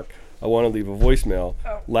 I want to leave a voicemail.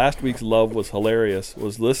 Last week's love was hilarious.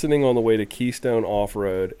 Was listening on the way to Keystone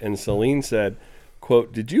Off-Road, and Celine said,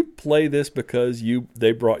 quote, did you play this because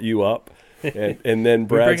they brought you up? And then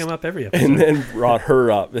Brad, we bring him up every episode. And then brought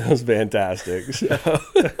her up. It was fantastic. So,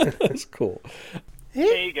 that's cool.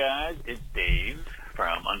 Hey, guys. It's Dave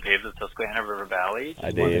from Unpaved the Susquehanna River Valley.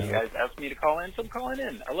 Hi, Dave. You guys asked me to call in, so I'm calling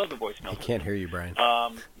in. I love the voicemail. I can't hear you, Brian.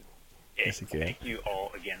 Yes, you can. Thank you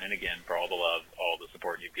all again and again for all the love, all the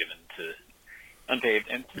support you've given to Unpaved,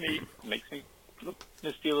 and to me, it makes me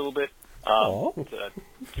miss you a little bit.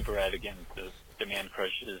 It's super rad. Again, the demand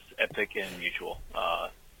crush is epic and mutual.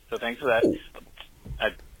 So thanks for that.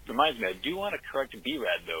 It reminds me, I do want to correct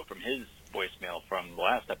B-Rad, though, from his voicemail from the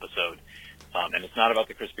last episode. And it's not about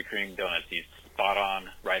the Krispy Kreme donuts. He's spot on,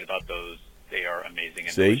 right about those. They are amazing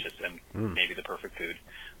and delicious and maybe the perfect food.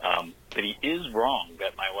 But he is wrong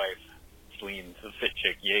that my wife, Celine, the fit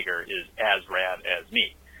chick Jaeger, is as rad as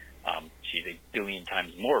me. She's a billion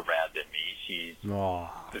times more rad than me. She's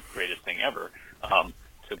the greatest thing ever.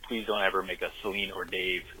 So please don't ever make a Celine or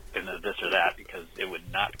Dave in the this or that, because it would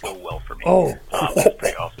not go well for me. It's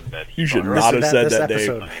pretty awesome that he you should not have said that, Dave.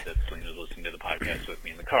 Funny that Celine was listening to the podcast with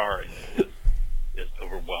me in the car and was just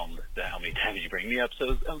overwhelmed at how many times you bring me up.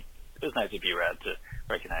 So it was nice of B-Rad to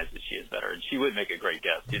recognize that she is better, and she would make a great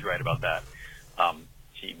guest. She's right about that.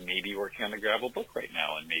 She may be working on the gravel book right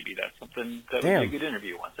now, and maybe that's something that would be a good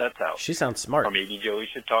interview once that's out. She sounds smart. Or maybe Joey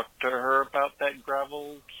should talk to her about that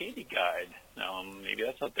gravel Katie guide. Maybe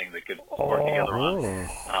that's something they could work together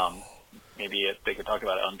on. Maybe they could talk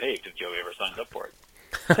about it Unpaved if Joey ever signs up for it.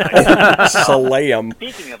 Salam.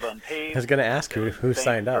 Speaking of Unpaved, I was going to ask who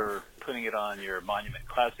signed up. For putting it on your Monument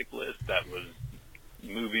Classic list. That was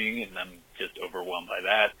moving, and I'm just overwhelmed by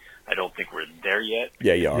that. I don't think we're there yet.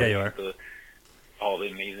 Yeah, you are. Yeah, you are. All the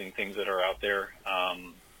amazing things that are out there.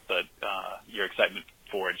 But your excitement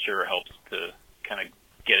for it sure helps to kind of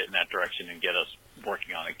get it in that direction and get us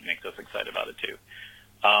working on it. It makes us excited about it too.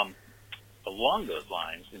 Along those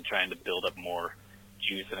lines, in trying to build up more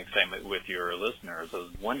juice and excitement with your listeners, I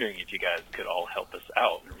was wondering if you guys could all help us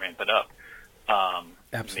out and ramp it up.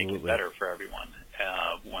 Absolutely. Make it better for everyone.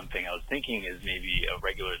 One thing I was thinking is maybe a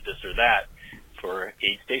regular this or that for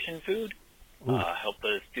aid station food. Help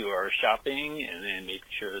us do our shopping and then make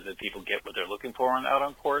sure that people get what they're looking for out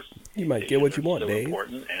on course. You might get what you want, Dave.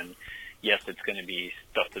 Important. And yes, it's going to be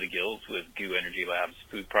stuffed to the gills with Goo Energy Labs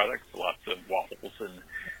food products, lots of waffles and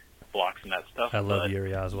blocks and that stuff. I love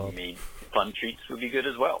Yuri Oswald. Maybe fun treats would be good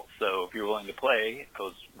as well. So if you're willing to play, I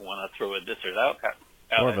want to throw a this or that out.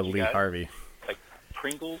 More of a at you Lee guys. Harvey. Like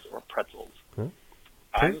Pringles or pretzels. Huh?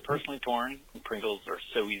 I'm personally torn. Pringles are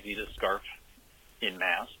so easy to scarf in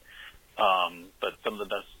mass. But some of the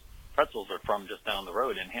best pretzels are from just down the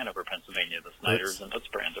road in Hanover, Pennsylvania. The Snyder's and Utz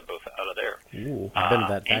brands are both out of there. Ooh, I've been to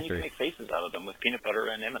that and you factory. can make faces out of them with peanut butter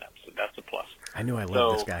and M&Ms, so that's a plus. I knew I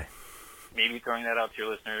loved this guy. Maybe throwing that out to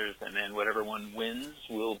your listeners, and then whatever one wins,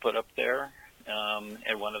 we'll put up there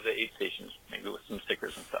at one of the aid stations, maybe with some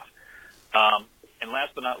stickers and stuff. And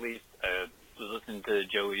last but not least, I was listening to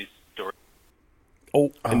Joey's story.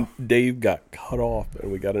 And Dave got cut off,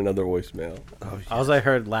 and we got another voicemail. All I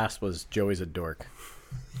heard last was Joey's a dork.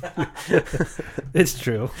 It's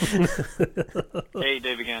true. Hey,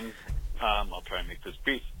 Dave again. I'll try and make this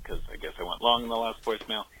brief because I guess I went long in the last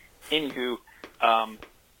voicemail. Anywho,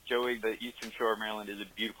 Joey, the Eastern Shore of Maryland is a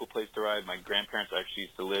beautiful place to ride. My grandparents actually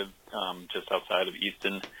used to live just outside of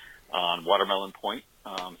Easton on Watermelon Point.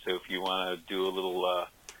 So if you want to do a little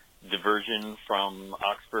diversion from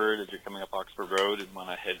Oxford as you're coming up Oxford Road and want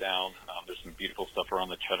to head down, there's some beautiful stuff around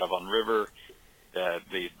the Chetavon River that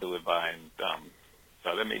they used to live by. And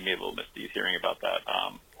so that made me a little misty hearing about that.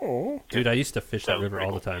 Dude, I used to fish that was river pretty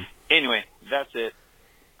all the cool. time. Anyway, that's it.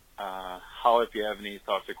 holler if you have any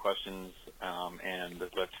thoughts or questions, and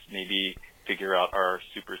let's maybe figure out our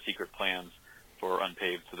super secret plans for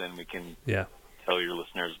Unpaved, so then we can tell your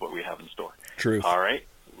listeners what we have in store. Truth. All right.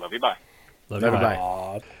 Love you. Bye. Love you.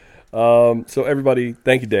 Bye. So everybody,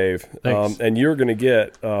 thank you, Dave. Thanks. And you're going to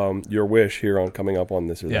get your wish here on coming up on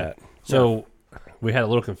this or that. So we had a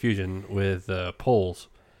little confusion with polls.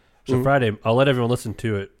 So Friday, I'll let everyone listen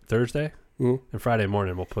to it Thursday, and Friday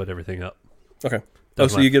morning we'll put everything up. Okay. That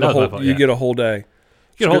was you get a whole fault, get a whole day. You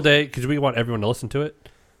get a whole day because we want everyone to listen to it.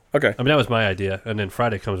 Okay. I mean, that was my idea, and then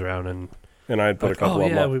Friday comes around and I'd put a couple of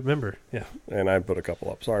them up. we remember. Yeah. And I'd put a couple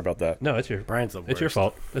up. Sorry about that. No, it's Brian's the worst. It's your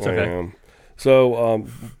fault. It's I okay. am. So,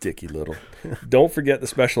 Dickie Little. Don't forget the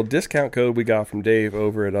special discount code we got from Dave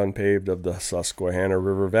over at Unpaved of the Susquehanna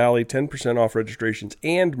River Valley. 10% off registrations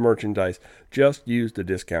and merchandise. Just use the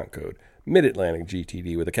discount code Mid-Atlantic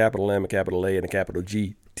GTD with a capital M, a capital A, and a capital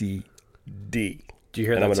GTD. Do you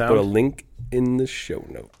hear and that I'm going to sound? put a link in the show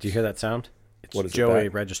notes. Do you hear that sound? It's What is it, Joey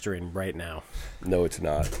Pat? registering right now. No, it's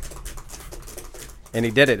not. And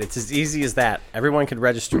he did it. It's as easy as that. Everyone could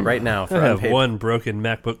register right now for I have Unpaved. one broken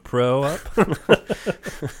MacBook Pro up.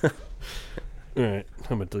 All right,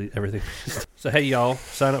 I'm gonna delete everything. So hey, y'all,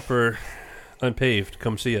 sign up for Unpaved.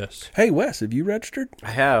 Come see us. Hey, Wes, have you registered?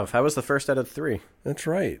 I have. I was the first out of 3. That's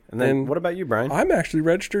right. And then what about you, Brian? I'm actually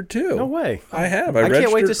registered too. No way. I have. I I registered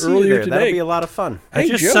can't wait to see you earlier there. today. That'll be a lot of fun. I Hey,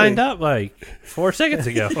 just Joey. signed up like 4 seconds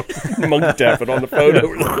ago. Monkey tapping on the photo.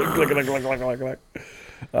 Click, click, click, click, click, click.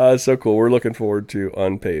 So cool. We're looking forward to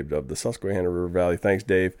Unpaved of the Susquehanna River Valley. Thanks,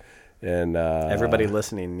 Dave. And Everybody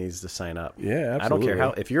listening needs to sign up. Yeah, absolutely. I don't care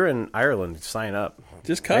how. If you're in Ireland, sign up.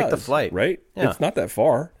 just make the cause, flight. right? Yeah. It's not that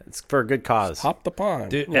far. It's for a good cause. Hop the pond.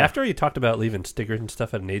 Dude, after you talked about leaving stickers and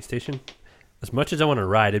stuff at an aid station, as much as I want to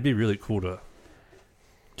ride, it'd be really cool to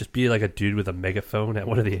just be like a dude with a megaphone at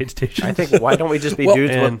one of the aid stations. I think, why don't we just be Well,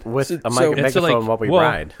 dudes and- with a so- megaphone while we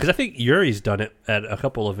ride? Because I think Yuri's done it at a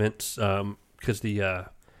couple events. Because the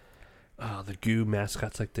goo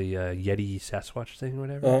mascot's like the Yeti Sasquatch thing or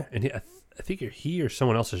whatever. Uh-huh. And I think he or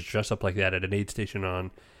someone else is dressed up like that at an aid station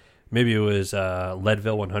on, maybe it was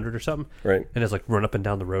Leadville 100 or something. Right. And it's like run up and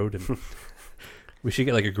down the road. And we should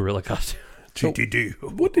get like a gorilla costume. So,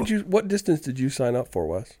 GTD. What distance did you sign up for,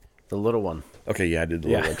 Wes? The little one. Okay, yeah, I did the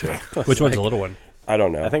Yeah. little one too. Which one's the little one? I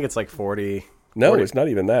don't know. I think it's like 40. no, 40. it's not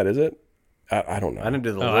even that, is it? I don't know. I didn't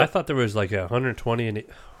do the Oh, little. I thought there was like 120 and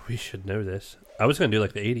we should know this. I was going to do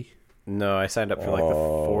like the 80. No, I signed up for like the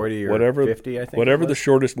 40 or whatever, 50, I think. whatever it the was.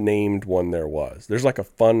 shortest named one there was. There's like a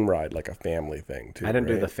fun ride, like a family thing too. I didn't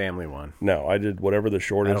do right? the family one. No, I did whatever the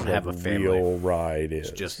shortest I don't have like, a family. real ride is.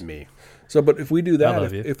 It's just me. So, but if we do that,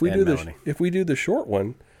 love you. if we And do Melanie. if we do the short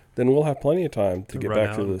one, then we'll have plenty of time to get run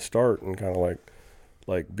back to out. the start and kind of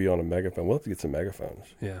like be on a megaphone. We'll have to get some megaphones.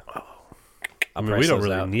 Yeah. I'll I mean, price we don't those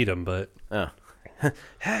really out. need them, but. Oh.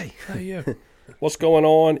 Hey. Oh, yeah. What's going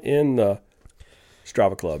on in the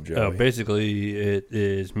Strava Club, Joey? Oh, basically, it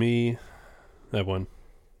is me. I won.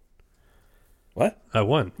 What? I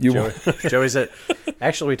won. You Joey, Joey's at.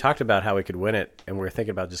 Actually, we talked about how we could win it, and we were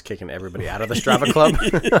thinking about just kicking everybody out of the Strava Club.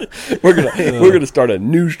 we're gonna start a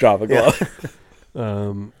new Strava Club.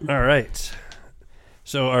 All right.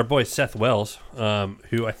 So our boy Seth Wells,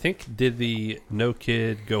 who I think did the No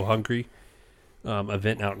Kid Go Hungry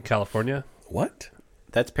event out in California. What?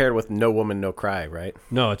 That's paired with No Woman, No Cry, right?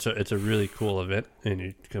 No, it's a really cool event, and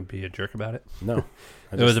you're gonna be a jerk about it. No.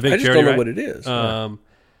 It was a big I just charity don't know ride. what it is. I'll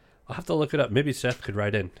have to look it up. Maybe Seth could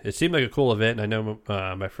write in. It seemed like a cool event. And I know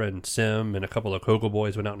my friend Sim and a couple of Cocoa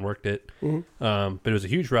Boys went out and worked it. Mm-hmm. But it was a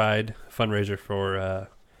huge ride, fundraiser for,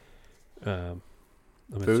 I'm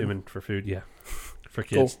assuming for food, yeah. For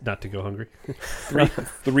kids not to go hungry.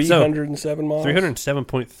 307 miles.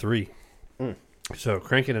 307.3. So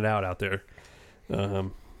cranking it out there.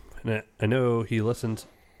 And I know he listens,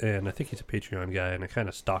 and I think he's a Patreon guy, and I kind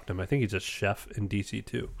of stalked him. I think he's a chef in DC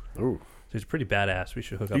too. Ooh. So he's pretty badass. We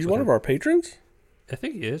should hook up He's with one him. of our patrons. I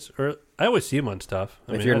think he is. Or I always see him on stuff.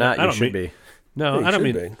 I If mean, you're I not, don't you should mean, be. No, He I don't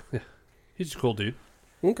should mean. be. He's a cool dude.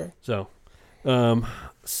 Okay. So,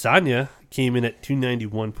 Sonia came in at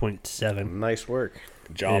 291.7. Nice work.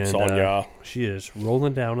 Good job, And, Sonya. She is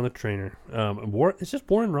rolling down on the trainer. Is this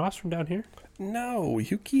Warren Ross from down here? No,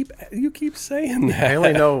 you keep saying that. I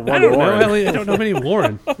only know one I don't Warren. know. I don't know many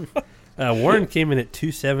Warren. Warren came in at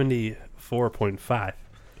 274.5.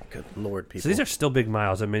 Good Lord, people. So these are still big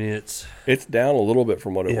miles. I mean, it's It's down a little bit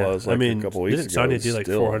from what it Yeah, was I like mean, a couple weeks didn't ago. Sonya It's do, like,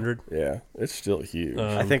 still- 400? Yeah, it's still huge.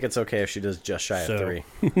 I think it's okay if she does just shy so- of 3.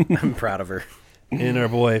 I'm proud of her. and our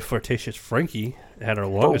boy Flirtatious Frankie had our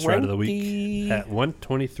longest ride of the Frankie. week at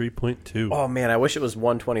 123.2. Oh, man, I wish it was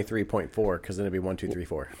 123.4 because then it'd be 1, 2, 3,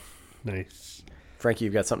 4. Nice. Frankie,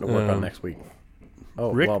 you've got something to work on next week.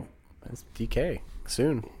 Oh, Rick? well, it's DK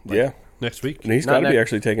soon. Yeah. Next week. And he's got to be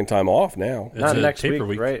actually taking time off now. Not a next taper week,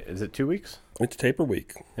 week. right? Is it 2 weeks? It's taper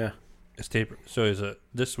week. Yeah. It's taper. So is it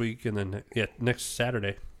this week and then next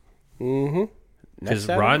Saturday? Mm-hmm. Because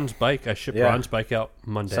Saturday? Ron's bike, I shipped Yeah. Ron's bike out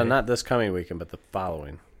Monday. So not this coming weekend, but the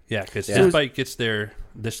following. Yeah, because Yeah. his bike gets there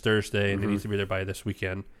this Thursday, and it needs to be there by this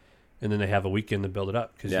weekend, and then they have a weekend to build it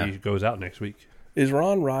up because Yeah. he goes out next week. Is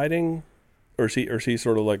Ron riding, or is he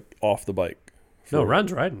sort of like off the bike? No,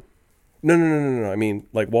 Ron's riding. No. I mean,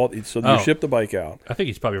 like Walt. So you ship the bike out. I think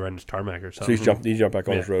he's probably riding his tarmac or So something. he jumped back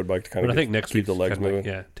on his Yeah. road bike to kind But of I think next keep the week's legs kinda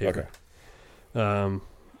moving. Like, taper. Okay.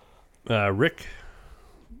 Rick,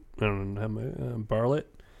 I don't know, Bartlett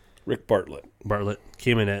Rick Bartlett.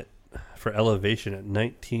 came in for elevation at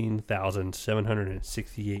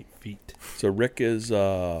 19,768 feet. So Rick is He's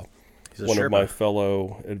a one of Sherpa. my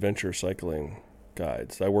fellow adventure cycling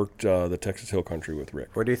guides. I worked the Texas Hill Country with Rick.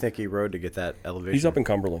 Where do you think he rode to get that elevation? He's up in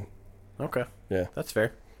Cumberland. Okay. Yeah. That's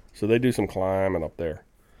fair. So they do some climbing up there.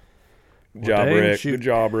 Good Well, job, dang, Rick. shoot. Good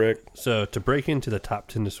job, Rick. So to break into the top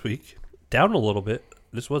 10 this week, down a little bit,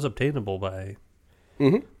 this was obtainable by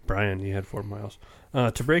Brian. You had 4 miles.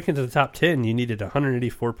 To break into the top 10, you needed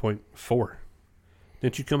 184.4.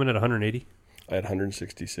 Didn't you come in at 180? I had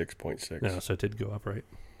 166.6. No, so it did go up, right?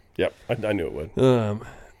 Yep, I knew it would.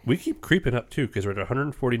 We keep creeping up, too, because we're at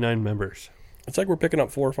 149 members. It's like we're picking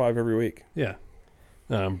up 4 or 5 every week. Yeah.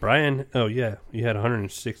 Brian, oh, yeah, you had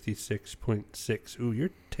 166.6. Ooh, you're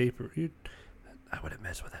taper. I would have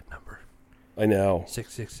messed with that number. I know.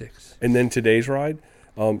 666. And then today's ride.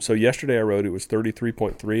 So yesterday I rode, it was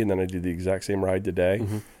 33.3, and then I did the exact same ride today,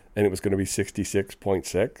 and it was going to be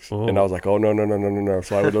 66.6. Oh. And I was like, oh, no.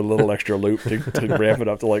 So I would a little extra loop to ramp it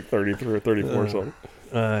up to like 33 or 34 or something.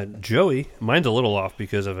 Joey, mine's a little off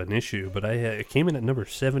because of an issue, but I came in at number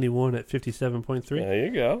 71 at 57.3. There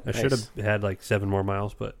you go. I should have had like 7 more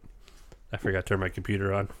miles, but I forgot to turn my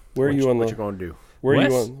computer on. Where are you on What the? you going to do? Where are you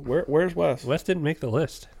Wes? on? Where's Wes? Wes didn't make the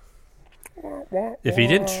list. If he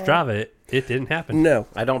didn't Strava it, it didn't happen. No,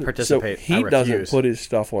 I don't so participate. he I doesn't refuse. put his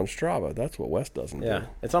stuff on Strava. That's what Wes doesn't Yeah. do.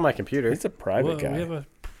 It's on my computer. He's a private Well, guy. we have a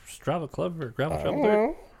Strava club or gravel travel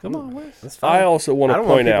dirt. Come on, Wes. That's fine. I also want I to don't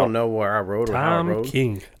want point people out. to know where I rode or how I Tom rode.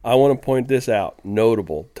 King. I want to point this out.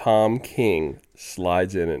 Notable: Tom King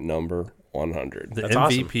slides in at number 100. The That's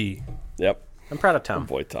awesome. MVP. Yep. I'm proud of Tom. Good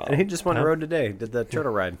boy, Tom. And he just went and Tom? rode today. Did the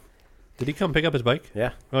turtle ride. Did he come pick up his bike?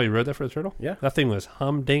 Yeah. Oh, you rode that for the turtle? Yeah. That thing was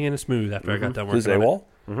humdinging smooth after I got done His working on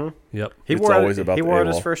it. AWOL? Yep. He It's wore always it, about he the wore it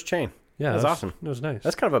his AWOL. first chain. Yeah, That was awesome. It was nice.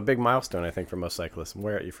 That's kind of a big milestone, I think, for most cyclists.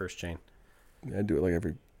 Wear out your first chain. I do it like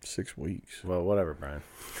every 6 weeks. Well, whatever, Brian.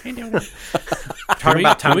 Can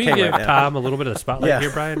about Tom we King give right now. Tom a little bit of the spotlight Yeah.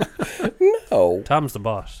 here, Brian? Oh, Tom's the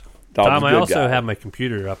boss. Tom's Tom, a I good also guy. have my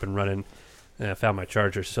computer up and running, and I found my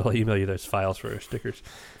charger, so I'll email you those files for stickers.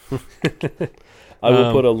 I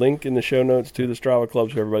will put a link in the show notes to the Strava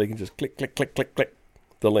Club so everybody can just click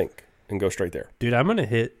the link and go straight there. Dude, I'm gonna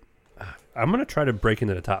try to break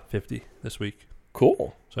into the top 50 this week.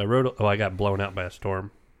 Cool. So I got blown out by a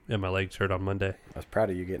storm, and my legs hurt on Monday. I was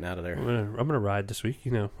proud of you getting out of there. I'm gonna ride this week,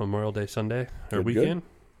 Memorial Day Sunday or Good, weekend.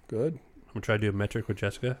 Good. I'm gonna try to do a metric with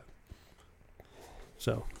Jessica.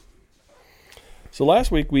 So So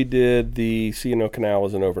last week we did the C&O Canal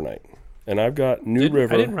as an overnight. And I've got New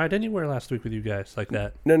River. I didn't ride anywhere last week with you guys like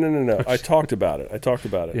that. No. I talked about it.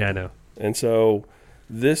 Yeah, I know. And so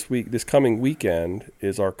this coming weekend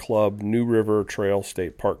is our club New River Trail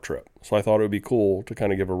State Park trip. So I thought it would be cool to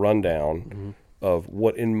kind of give a rundown of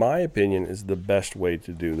what, in my opinion, is the best way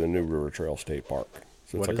to do the New River Trail State Park.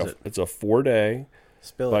 So What it's is like it? It's a 4-day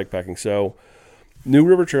Spill it. bikepacking. So New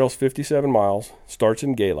River Trail's 57 miles, starts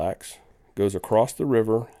in Galax, goes across the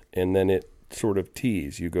river, and then it sort of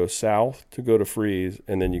tees. You go south to go to Freeze,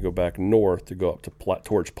 and then you go back north to go up to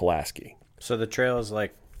towards Pulaski. So the trail is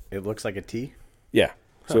like, it looks like a T? Yeah.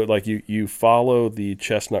 So like you follow the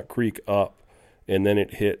Chestnut Creek up, and then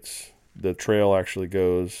it hits, the trail actually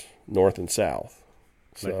goes north and south.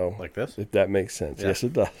 So Like this? if that makes sense. Yeah. Yes,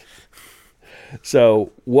 it does.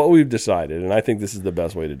 So what we've decided, and I think this is the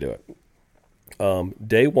best way to do it.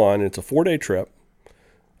 Day one, it's a 4-day trip.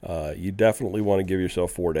 You definitely want to give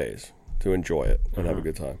yourself 4 days to enjoy it and have a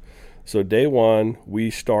good time. So day one,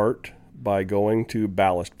 we start by going to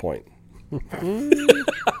Ballast Point in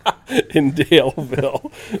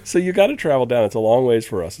Daleville. So you got to travel down. It's a long ways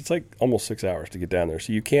for us. It's like almost 6 hours to get down there.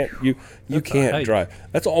 So you can't you can't hike. drive.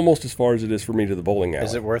 That's almost as far as it is for me to the bowling alley.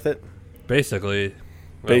 Is it worth it? Basically.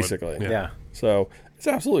 Basically. So it's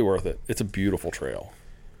absolutely worth it. It's a beautiful trail.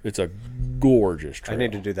 It's a gorgeous I trail.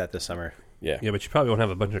 need to do that this summer. Yeah. Yeah, but you probably won't have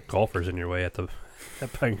a bunch of golfers in your way at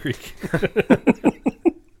Pine Creek.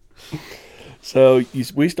 So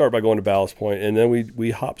we start by going to Ballast Point, and then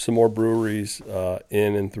we hop some more breweries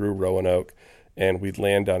in and through Roanoke, and we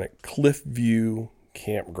land down at Cliffview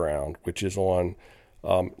Campground, which is on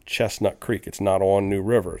Chestnut Creek. It's not on New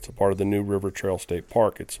River. It's a part of the New River Trail State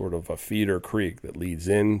Park. It's sort of a feeder creek that leads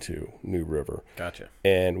into New River. Gotcha.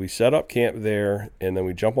 And we set up camp there, and then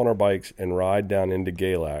we jump on our bikes and ride down into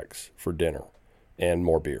Galax for dinner and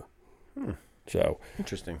more beer. So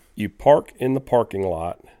Interesting. you park in the parking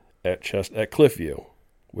lot at Cliffview,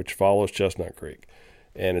 which follows Chestnut Creek.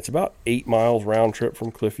 And it's about 8 miles round trip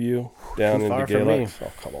from Cliffview down Too into far for me. Galax.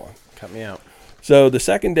 Oh, come on. Cut me out. So the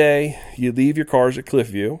second day, you leave your cars at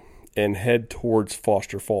Cliffview and head towards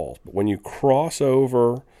Foster Falls. But when you cross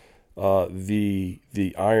over the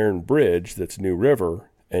Iron Bridge that's New River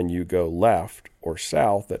and you go left or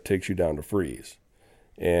south, that takes you down to Freeze.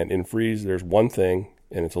 And in Freeze, there's one thing,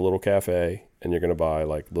 and it's a little cafe, and you're going to buy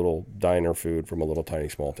like little diner food from a little tiny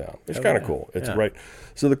small town. It's kind of cool. It's right.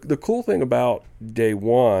 So the cool thing about day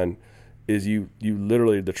one is you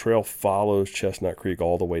literally, the trail follows Chestnut Creek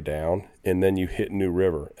all the way down, and then you hit New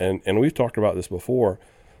River. And we've talked about this before.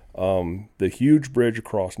 The huge bridge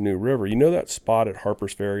across New River, you know that spot at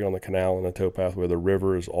Harper's Ferry on the canal and the towpath where the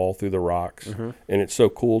river is all through the rocks, and it's so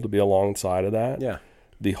cool to be alongside of that. Yeah.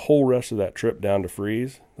 The whole rest of that trip down to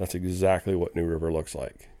Freeze, that's exactly what New River looks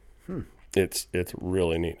like. It's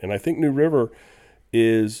really neat. And I think New River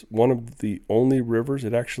is one of the only rivers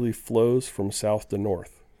that actually flows from south to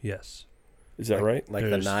north. Yes. Is that right? Like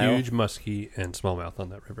There's the Nile? huge muskie and smallmouth on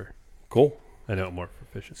that river. Cool. I know it more for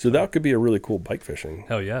fishing. So that could be a really cool bike fishing.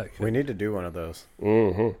 Hell yeah. We need to do one of those.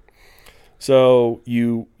 So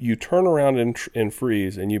you turn around in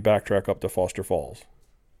Freeze and you backtrack up to Foster Falls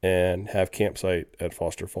and have campsite at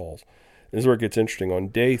Foster Falls. This is where it gets interesting. On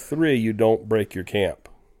day 3, you don't break your camp.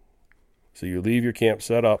 So you leave your camp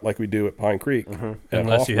set up like we do at Pine Creek.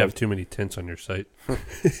 Unless you have too many tents on your site.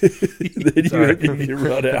 Then you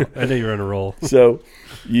run out. I know you're on a roll. So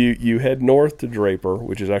you head north to Draper,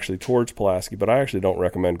 which is actually towards Pulaski, but I actually don't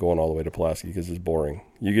recommend going all the way to Pulaski because it's boring.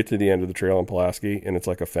 You get to the end of the trail in Pulaski, and it's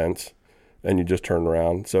like a fence, and you just turn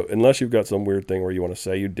around. So unless you've got some weird thing where you want to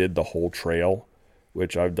say you did the whole trail,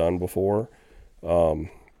 which I've done before, I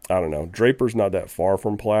don't know. Draper's not that far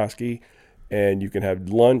from Pulaski, and you can have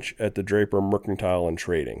lunch at the Draper Mercantile and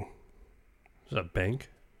Trading. Is that a bank?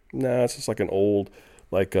 Nah, it's just like an old,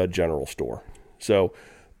 like a general store. So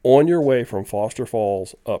on your way from Foster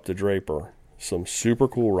Falls up to Draper, some super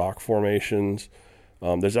cool rock formations.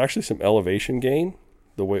 There's actually some elevation gain,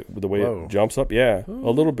 the way Whoa. it jumps up. Yeah, a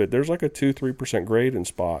little bit. There's like a 2-3% grade in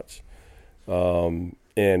spots.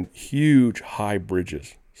 And huge high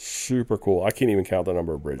bridges. Super cool. I can't even count the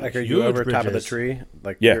number of bridges. Like, are you Huge over top of the bridges. tree?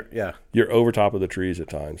 Like, Yeah. yeah. You're over top of the trees at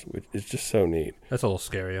times. It's just so neat. That's a little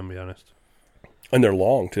scary, I'm going to be honest. And they're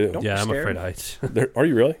long, too. Don't Yeah, be I'm scared. afraid of heights. Are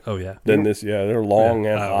you really? Oh, yeah. Then they're long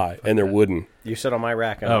and high, and they're wooden. You sit on my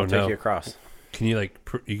rack and Oh, I'll take no. you across. Can you,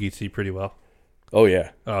 you can see pretty well? Oh,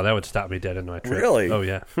 yeah. Oh, that would stop me dead in my trip. Really? Oh,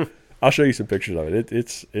 yeah. I'll show you some pictures of it.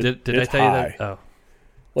 It's Did I it's tell high. you that? Oh.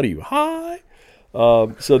 What are you, high?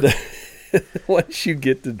 So once you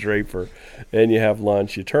get to Draper and you have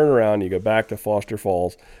lunch, you turn around, you go back to Foster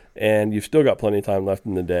Falls, and you've still got plenty of time left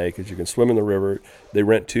in the day because you can swim in the river. They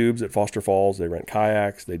rent tubes at Foster Falls. They rent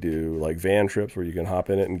kayaks. They do like van trips where you can hop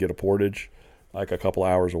in it and get a portage like a couple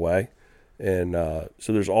hours away. And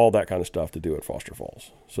so there's all that kind of stuff to do at Foster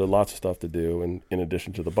Falls. So lots of stuff to do in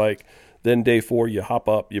addition to the bike. Then day 4, you hop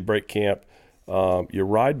up, you break camp. You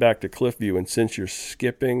ride back to Cliffview, and since you're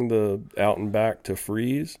skipping the out and back to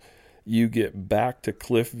Freeze, you get back to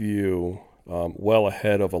Cliffview well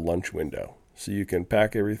ahead of a lunch window. So you can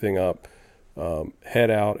pack everything up, head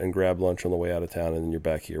out and grab lunch on the way out of town, and then you're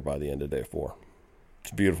back here by the end of day 4.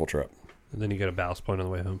 It's a beautiful trip. And then you get a Ballast Point on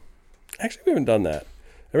the way home. Actually, we haven't done that.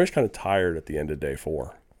 Everybody's kind of tired at the end of day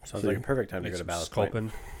 4. Sounds like a perfect time to go to Ballast Point.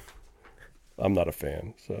 Sculpin. I'm not a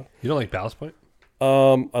fan. So You don't like Ballast Point?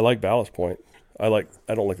 I like Ballast Point. I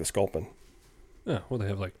don't like the Sculpin. Oh, well, they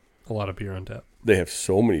have a lot of beer on tap. They have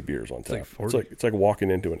so many beers on tap. like 40. It's like walking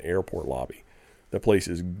into an airport lobby. The place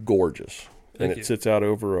is gorgeous, and Thank it you. sits out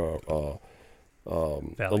over a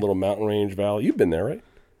little mountain range valley. You've been there, right?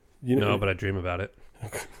 No, but I dream about it.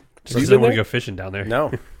 Have Just you don't been want to there? go fishing down there.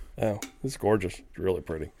 No. Oh, it's gorgeous. It's really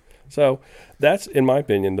pretty. So that's, in my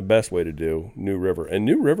opinion, the best way to do New River. And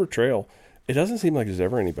New River Trail, it doesn't seem like there's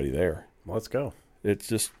ever anybody there. Well, let's go.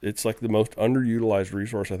 It's like the most underutilized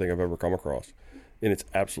resource I think I've ever come across, and it's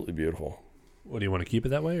absolutely beautiful. What, do you want to keep it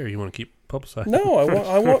that way, or you want to keep publicized. No,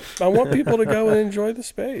 I want people to go and enjoy the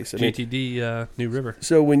space. I mean, GTD New River.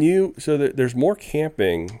 so there's more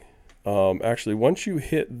camping. Actually, once you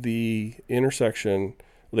hit the intersection,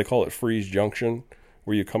 they call it Freeze Junction,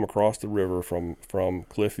 where you come across the river from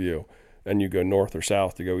Cliffview, and you go north or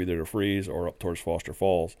south to go either to Freeze or up towards Foster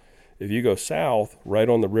Falls. If you go south, right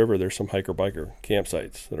on the river, there's some hiker-biker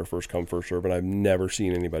campsites that are first come, first serve, and I've never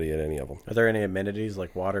seen anybody at any of them. Are there any amenities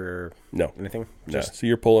like water or No. anything? No. So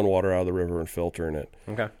you're pulling water out of the river and filtering it.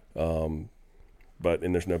 Okay. And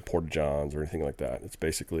there's no porta-johns or anything like that. It's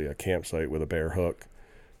basically a campsite with a bare hook.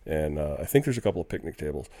 And I think there's a couple of picnic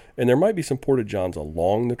tables. And there might be some porta-johns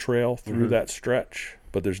along the trail through that stretch,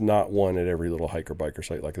 but there's not one at every little hiker-biker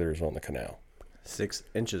site like there is on the canal. 6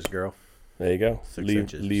 inches, girl. There you go. 6 Leave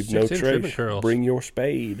inches. no 6-inch ribbon trace. curls. Bring your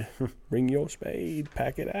spade. Bring your spade.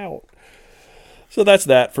 Pack it out. So that's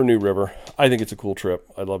that for New River. I think it's a cool trip.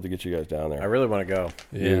 I'd love to get you guys down there. I really want to go.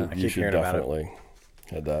 Yeah. I You keep should hearing about it. definitely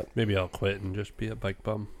head that. Maybe I'll quit and just be a bike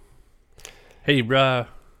bum. Hey, you want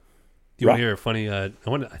to hear a funny? I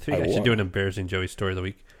think I should do an embarrassing Joey story of the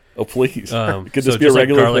week. Oh, please. Could So this be a just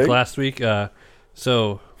regular like garlic thing? last week.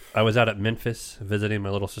 So I was out at Memphis visiting my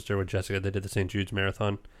little sister with Jessica. They did the St. Jude's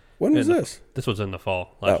Marathon. When was And this? This was in the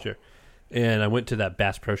fall last Oh. year. And I went to that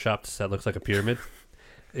Bass Pro Shop that looks like a pyramid.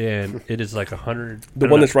 And it is like 100. The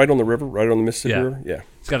one that's right on the river, right on the Mississippi Yeah. River? Yeah.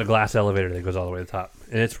 It's got a glass elevator that goes all the way to the top.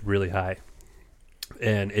 And it's really high.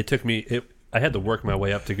 And it took me, I had to work my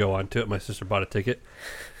way up to go onto it. My sister bought a ticket.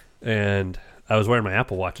 And I was wearing my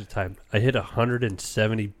Apple Watch at the time. I hit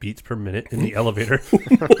 170 beats per minute in the elevator.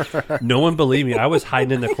 No one believed me. I was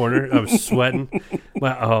hiding in the corner. I was sweating.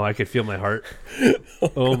 I could feel my heart.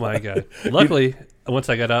 Oh my God. Luckily, once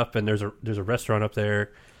I got up and there's a restaurant up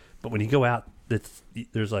there, but when you go out,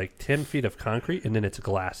 there's like 10 feet of concrete and then it's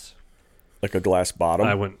glass. Like a glass bottom?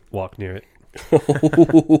 I wouldn't walk near it.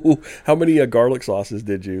 How many garlic sauces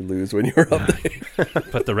did you lose when you were up there?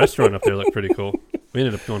 But the restaurant up there looked pretty cool. We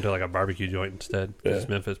ended up going to like a barbecue joint instead. It's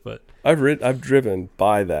Memphis, but I've driven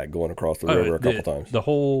by that going across the river a couple times. The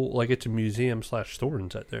whole it's a museum / store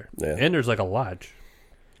inside there, and there's like a lodge.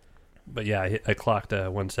 But yeah, I clocked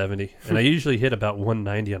 170, and I usually hit about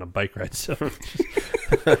 190 on a bike ride. So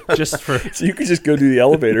just for So you could just go to the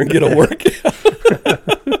elevator and get a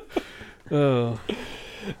workout. oh.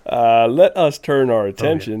 Let us turn our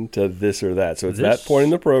attention to this or that. So it's that point in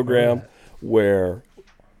the program where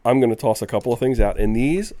I'm going to toss a couple of things out, and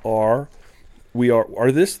these are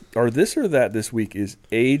this or that this week is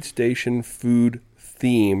aid station food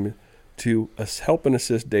themed to help and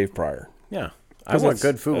assist Dave Pryor. Yeah. I want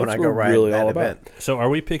good food when I go ride really that all event. So are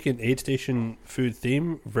we picking aid station food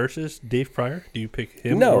theme versus Dave Pryor? Do you pick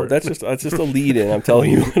him? No, or? that's just a lead in. I'm telling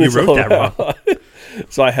you. You wrote that wrong.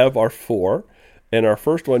 So I have our 4, and our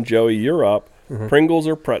first one, Joey, you're up. Pringles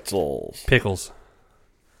or pretzels? Pickles.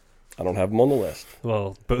 I don't have them on the list.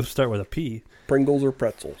 Well, both start with a P. Pringles or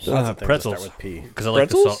pretzels? Lots of things that Pretzels. start with P. Because I like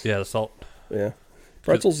the Pretzels? salt. Yeah, the salt. Yeah,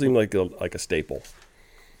 pretzels seem like a staple.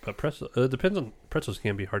 But depends on pretzels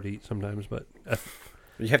can be hard to eat sometimes. But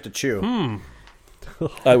You have to chew.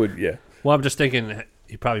 I would, yeah. well, I'm just thinking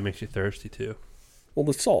it probably makes you thirsty too. Well,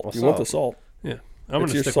 the salt. Well, you want the salt. Yeah, I'm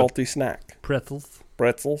It's gonna your stick salty snack. with pretzels.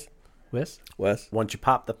 Pretzels. Wes? Wes, Once you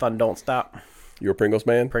pop, the fun don't stop. you're a Pringles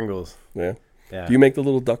man? Pringles. Yeah. Yeah. Do you make the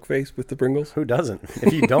little duck face with the Pringles? Who doesn't?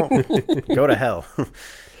 If you don't, go to hell.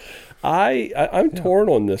 I'm torn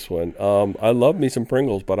on this one. I love me some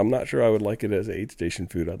Pringles, but I'm not sure I would like it as aid station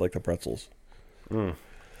food. I'd like the pretzels.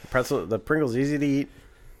 The Pringles easy to eat.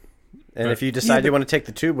 And if you decide you want to take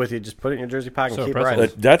the tube with you, just put it in your jersey pocket and keep pretzels.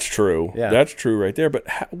 riding. That's true. Yeah. That's true right there. But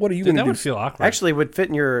what are you going to That do? would feel awkward. Actually, it would fit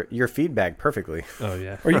in your feed bag perfectly. Oh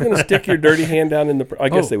yeah. Are you going to stick your dirty hand down in the? I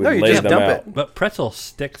guess they would no, you lay just them dump out. it. But pretzel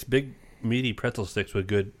sticks, big meaty pretzel sticks, would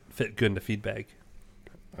fit good in the feed bag.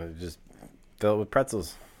 Just fill it with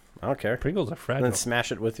pretzels. I don't care. Pringles are And fragile. then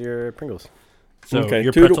smash it with your Pringles. So Okay,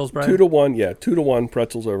 your 2 pretzels, to, Brian? 2-1. Yeah, 2-1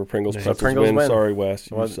 pretzels over Pringles. Nice. Pretzels Pringles win. Sorry, Wes,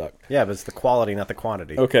 you Well, suck. Yeah, but it's the quality, not the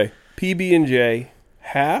quantity. Okay, PB&J,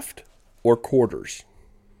 halved or quarters?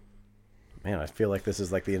 Man, I feel like this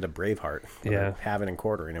is like the end of Braveheart. where Yeah. they're having and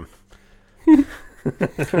quartering him.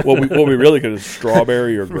 What we really could is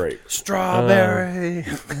strawberry or grape. Strawberry.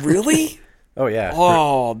 Really? Oh, yeah.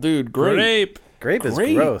 Oh, dude, grape. Grape is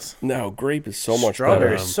Grape. gross. No, grape is so much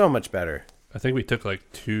Strawberry better. is so much better. I think we took like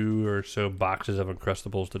 2 or so boxes of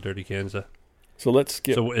Uncrustables to Dirty Kansas. So let's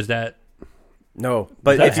skip. So is that? No,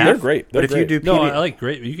 but that if you, they're great. but if you do No, PB, I like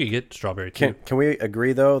grape. You could get strawberry too. can we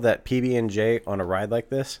agree though that PB&J on a ride like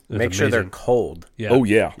this, It's make sure they're amazing. cold. Yeah. Oh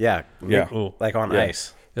yeah, Yeah, Yeah. Oh. like on Yeah.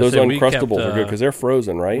 ice. those So we Uncrustables kept, are good because they're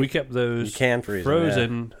frozen, right? We kept those You can freeze them,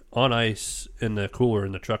 frozen on ice in the cooler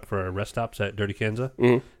in the truck for our rest stops at Dirty Kansas,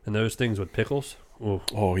 and those things with pickles. Ooh,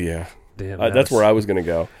 Oh yeah, damn, that's where I was going to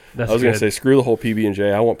go. I was going to say, screw the whole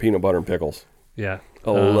PB&J. I want peanut butter and pickles. yeah. I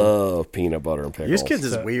love peanut butter and pickles. Use Kids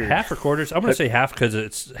is weird. Half or quarters. I'm going to say half because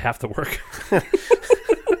it's half the work.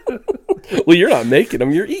 Well, you're not making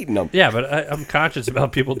them; you're eating them. Yeah, but I'm conscious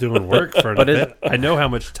about people doing work for an event. I know how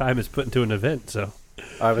much time is put into an event, so.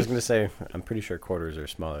 I was going to say, I'm pretty sure quarters are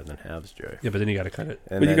smaller than halves, Joey. Yeah, but then you got to cut it.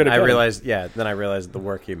 And But you then gotta I cut 'em. realized, then I realized the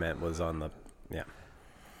work he meant was on the,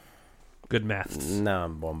 Good maths. Now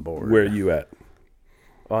I'm on board. Where are you at?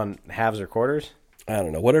 On halves or quarters? I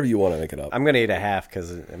don't know. Whatever you want to make it up. I'm going to eat a half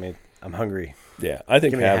because, I'm hungry. Yeah, I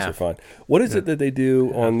think Give me a halves are half. fine. What is it that they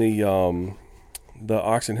do on the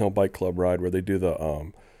Oxon Hill Bike Club ride where they do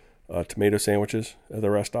the tomato sandwiches at the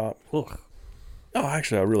rest stop? Ugh. Oh,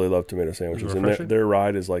 actually, I really love tomato sandwiches. And refreshing? their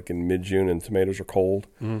ride is like in mid-June, and tomatoes are cold,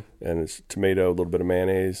 and it's tomato, a little bit of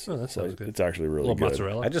mayonnaise. Oh, that sounds good. It's actually A really little good.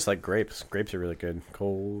 mozzarella. I just like grapes. Grapes are really good.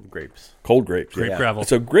 Cold grapes. Cold grapes. Grape yeah. gravel.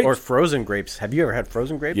 So grapes. Or frozen grapes. Have you ever had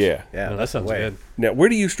frozen grapes? Yeah. Yeah, Oh, that that's the sounds way. good. Now, where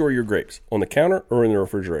do you store your grapes? On the counter or in the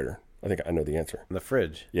refrigerator? I think I know the answer. In the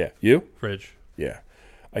fridge. Yeah. You? Fridge. Yeah.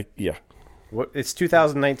 What? It's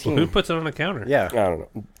 2019. Who puts it on the counter? Yeah. I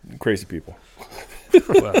don't know. Crazy people.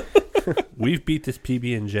 Well, we've beat this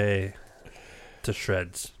PB&J to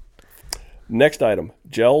shreds. Next item,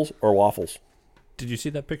 gels or waffles? Did you see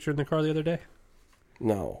that picture in the car the other day?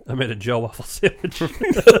 No. I made a gel waffle sandwich.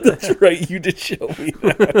 That's right. You did show me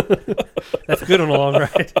that. That's good on a long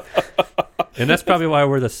ride. And that's probably why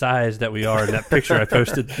we're the size that we are in that picture I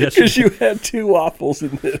posted Because yesterday. you had two waffles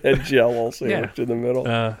and it had gel sandwich in the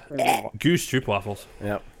middle. Goose Troop waffles.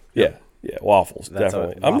 Yep. Yeah. Yeah. Waffles. That's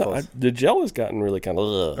definitely. waffles. The gel has gotten really kind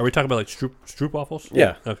of. Are we talking about like Stroop waffles?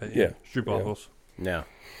 Yeah. Okay. Yeah. Stroop Yeah. waffles. Yeah.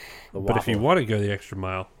 The But if you waffle. want to go the extra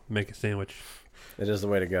mile, make a sandwich. It is the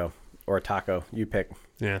way to go. Or a taco. You pick.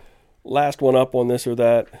 Yeah. Last one up on this or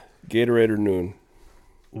that, Gatorade or Noon.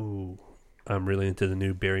 Ooh. I'm really into the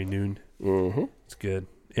new Berry Noon. Mm-hmm. It's good.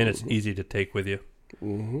 And it's easy to take with you.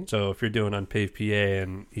 Mm-hmm. So if you're doing unpaved PA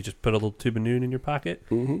and you just put a little tube of Noon in your pocket,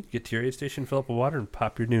 get to your aid station, fill up with water, and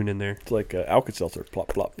pop your Noon in there. It's like Alka-Seltzer. Plop,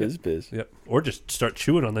 plop, fizz, fizz. Yep. Or just start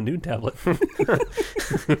chewing on the Noon tablet.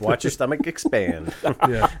 Watch your stomach expand.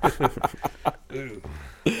 Yeah.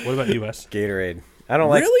 What about US? Gatorade. I don't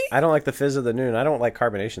like. Really? I don't like the fizz of the Noon. I don't like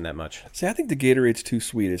carbonation that much. See, I think the Gatorade's too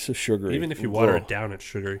sweet. It's so sugary. Even if you water Ugh. it down, it's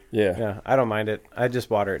sugary. Yeah. Yeah, I don't mind it. I just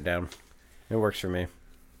water it down. It works for me.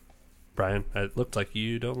 Brian, it looked like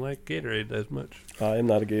you don't like Gatorade as much. I am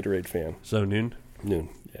not a Gatorade fan. So Noon? Noon.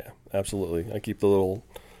 Yeah, absolutely. I keep the little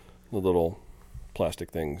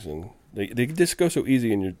plastic things, and they just go so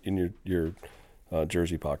easy in your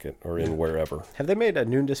jersey pocket or in wherever. Have they made a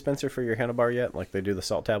Noon dispenser for your handlebar yet? Like they do the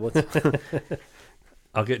salt tablets?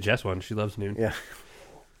 I'll get Jess one. She loves Noon. Yeah.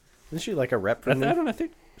 Isn't she like a rep for I Noon? don't know. I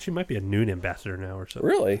think she might be a Noon ambassador now or something.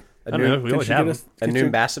 Really? A I don't know. Noon, We always have them. a Noon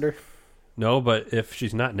ambassador? No, but if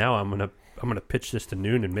she's not now, I'm gonna pitch this to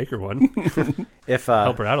Noon and make her one. If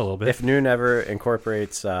Help her out a little bit. If Noon ever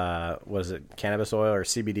incorporates, was it cannabis oil or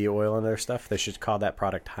CBD oil in their stuff, they should call that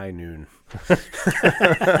product High Noon.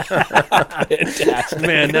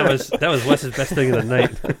 Man, that was Wes's best thing of the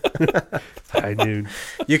night. High Noon.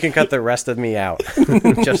 You can cut the rest of me out.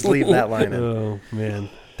 Just leave that line in. Oh man,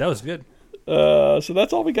 that was good. So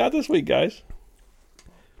that's all we got this week, guys.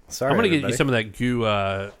 Sorry, I'm gonna get everybody. you some of that goo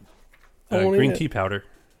won't green eat it. tea powder.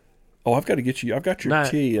 Oh, I've got to get you. I've got your Not-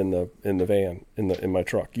 tea in the van in my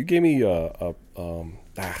truck. You gave me forget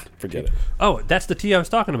it. Oh, that's the tea I was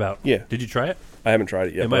talking about. Yeah. Did you try it? I haven't tried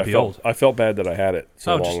it yet. It but might I be felt, old. I felt bad that I had it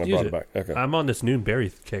so long. just I use brought it. it back. Okay. I'm on this Noon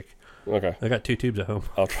berry kick. Okay. I got 2 tubes at home.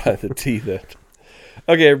 I'll try the tea then.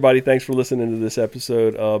 Okay, everybody. Thanks for listening to this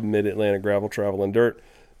episode of Mid-Atlantic Gravel, Travel, and Dirt.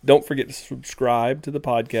 Don't forget to subscribe to the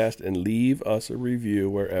podcast and leave us a review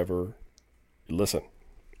wherever you listen.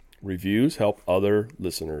 Reviews help other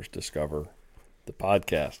listeners discover the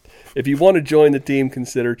podcast. If you want to join the team,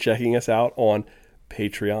 consider checking us out on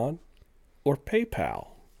Patreon or PayPal.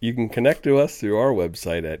 You can connect to us through our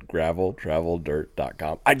website at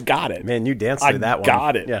graveltraveldirt.com. I got it. Man, you danced I through that one.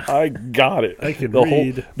 got it. Yeah. I got it. I can the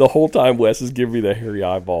read. the whole time Wes is giving me the hairy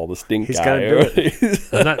eyeball, the stink He's eye. gonna do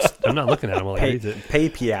I'm not looking at him while he reads it.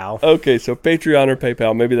 PayPal. Okay, so Patreon or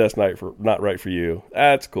PayPal, maybe that's not right for you.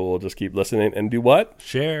 That's cool. Just keep listening and do what?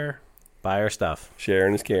 Share. Buy our stuff.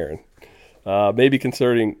 Sharing is caring. Maybe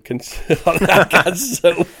concerning. I got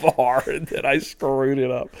so far that I screwed it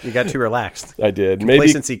up. You got too relaxed. I did. Maybe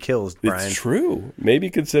Complacency kills, Brian. it's true. Maybe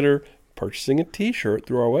consider purchasing a T-shirt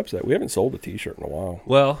through our website. We haven't sold a T-shirt in a while.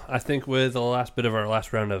 Well, I think with the last bit of our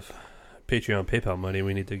last round of Patreon PayPal money,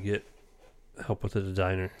 we need to get help with the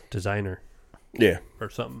designer Yeah. or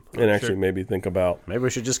something. And actually maybe think about, Maybe we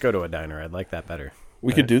should just go to a diner. I'd like that better.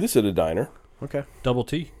 we could do this at a diner. Okay. Double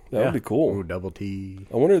T. That would be cool. Ooh, double T.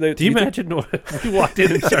 I wonder if Do you imagine if we walked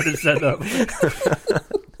in and started setting up?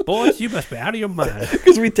 Boys, you must be out of your mind.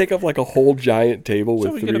 because we take up like a whole giant table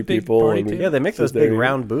So with we get a 3 big people. party And table. Yeah, they make those So there big you go.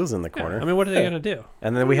 round booths in the corner. I mean, what are they going to do?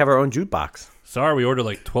 And then we have our own jukebox. Sorry, we ordered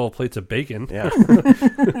like 12 plates of bacon. Yeah.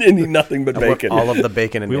 and eat nothing but bacon. All of the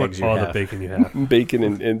bacon and We want eggs you all have. the bacon you have. Bacon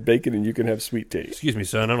and bacon, and you can have sweet tea. Excuse me,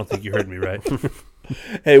 son. I don't think you heard me right.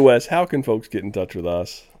 Hey, Wes, how can folks get in touch with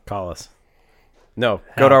us? Call us. No,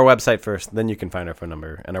 How? go to our website first. Then you can find our phone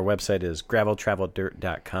number. And our website is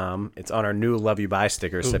graveltraveldirt.com. It's on our new Love You Buy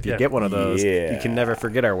stickers. So Ooh, if you yeah. get one of those, Yeah. you can never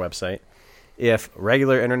forget our website. If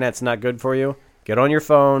regular internet's not good for you, get on your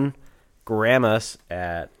phone, gram us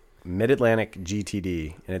at Mid-Atlantic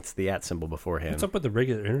GTD. And it's the @ symbol beforehand. What's up with the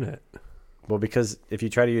regular internet? Well, because if you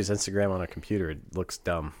try to use Instagram on a computer, it looks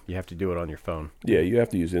dumb. You have to do it on your phone. Yeah, you have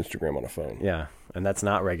to use Instagram on a phone. Yeah, and that's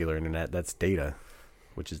not regular internet. That's data,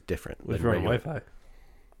 which is different. What's than wrong with regular. Wi-Fi?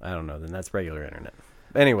 I don't know. Then that's regular internet.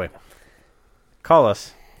 Anyway, call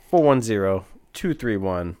us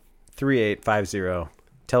 410-231-3850.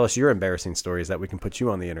 Tell us your embarrassing stories that we can put you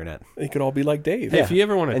on the internet. It could all be like Dave. Hey, Yeah. if you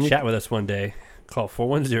ever want And to you- chat with us one day, call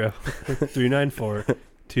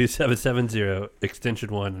 410-394-2770, extension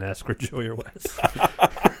 1, and ask for Joey or Wes.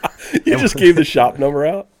 You just gave the shop number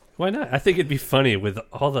out? Why not? I think it'd be funny with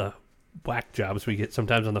all the whack jobs we get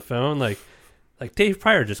sometimes on the phone. Like Dave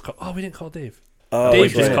Pryor just called. Oh, we didn't call Dave.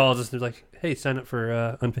 Dave just right. calls us and is like, hey, sign up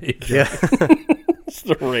for unpaid. Yeah, It's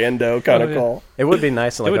a rando kind Oh, of yeah. call. it would be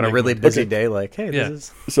nice, like would on a make really more- busy Okay. day. Like, hey, Yeah.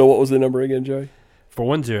 this is So what was the number again, Joey?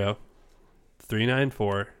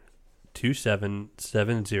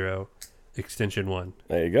 410-394-2770, extension 1.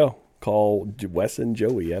 There you go. Call Wes and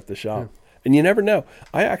Joey at the shop. And you never know.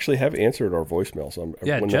 I actually have answered our voicemail. So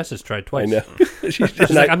Yeah, when Jess has tried I twice. know. She's She's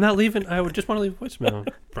just like, I'm not leaving. I would just want to leave a voicemail.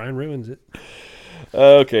 Brian ruins it.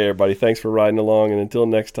 Okay, everybody. Thanks for riding along. And until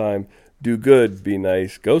next time, do good, be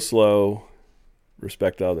nice, go slow,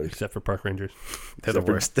 respect others. Except for park rangers. they're the Except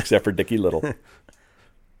for- worst. Except for Dickie Little.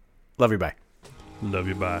 Love you, bye. Love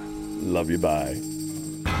you. Bye. Love you. Bye.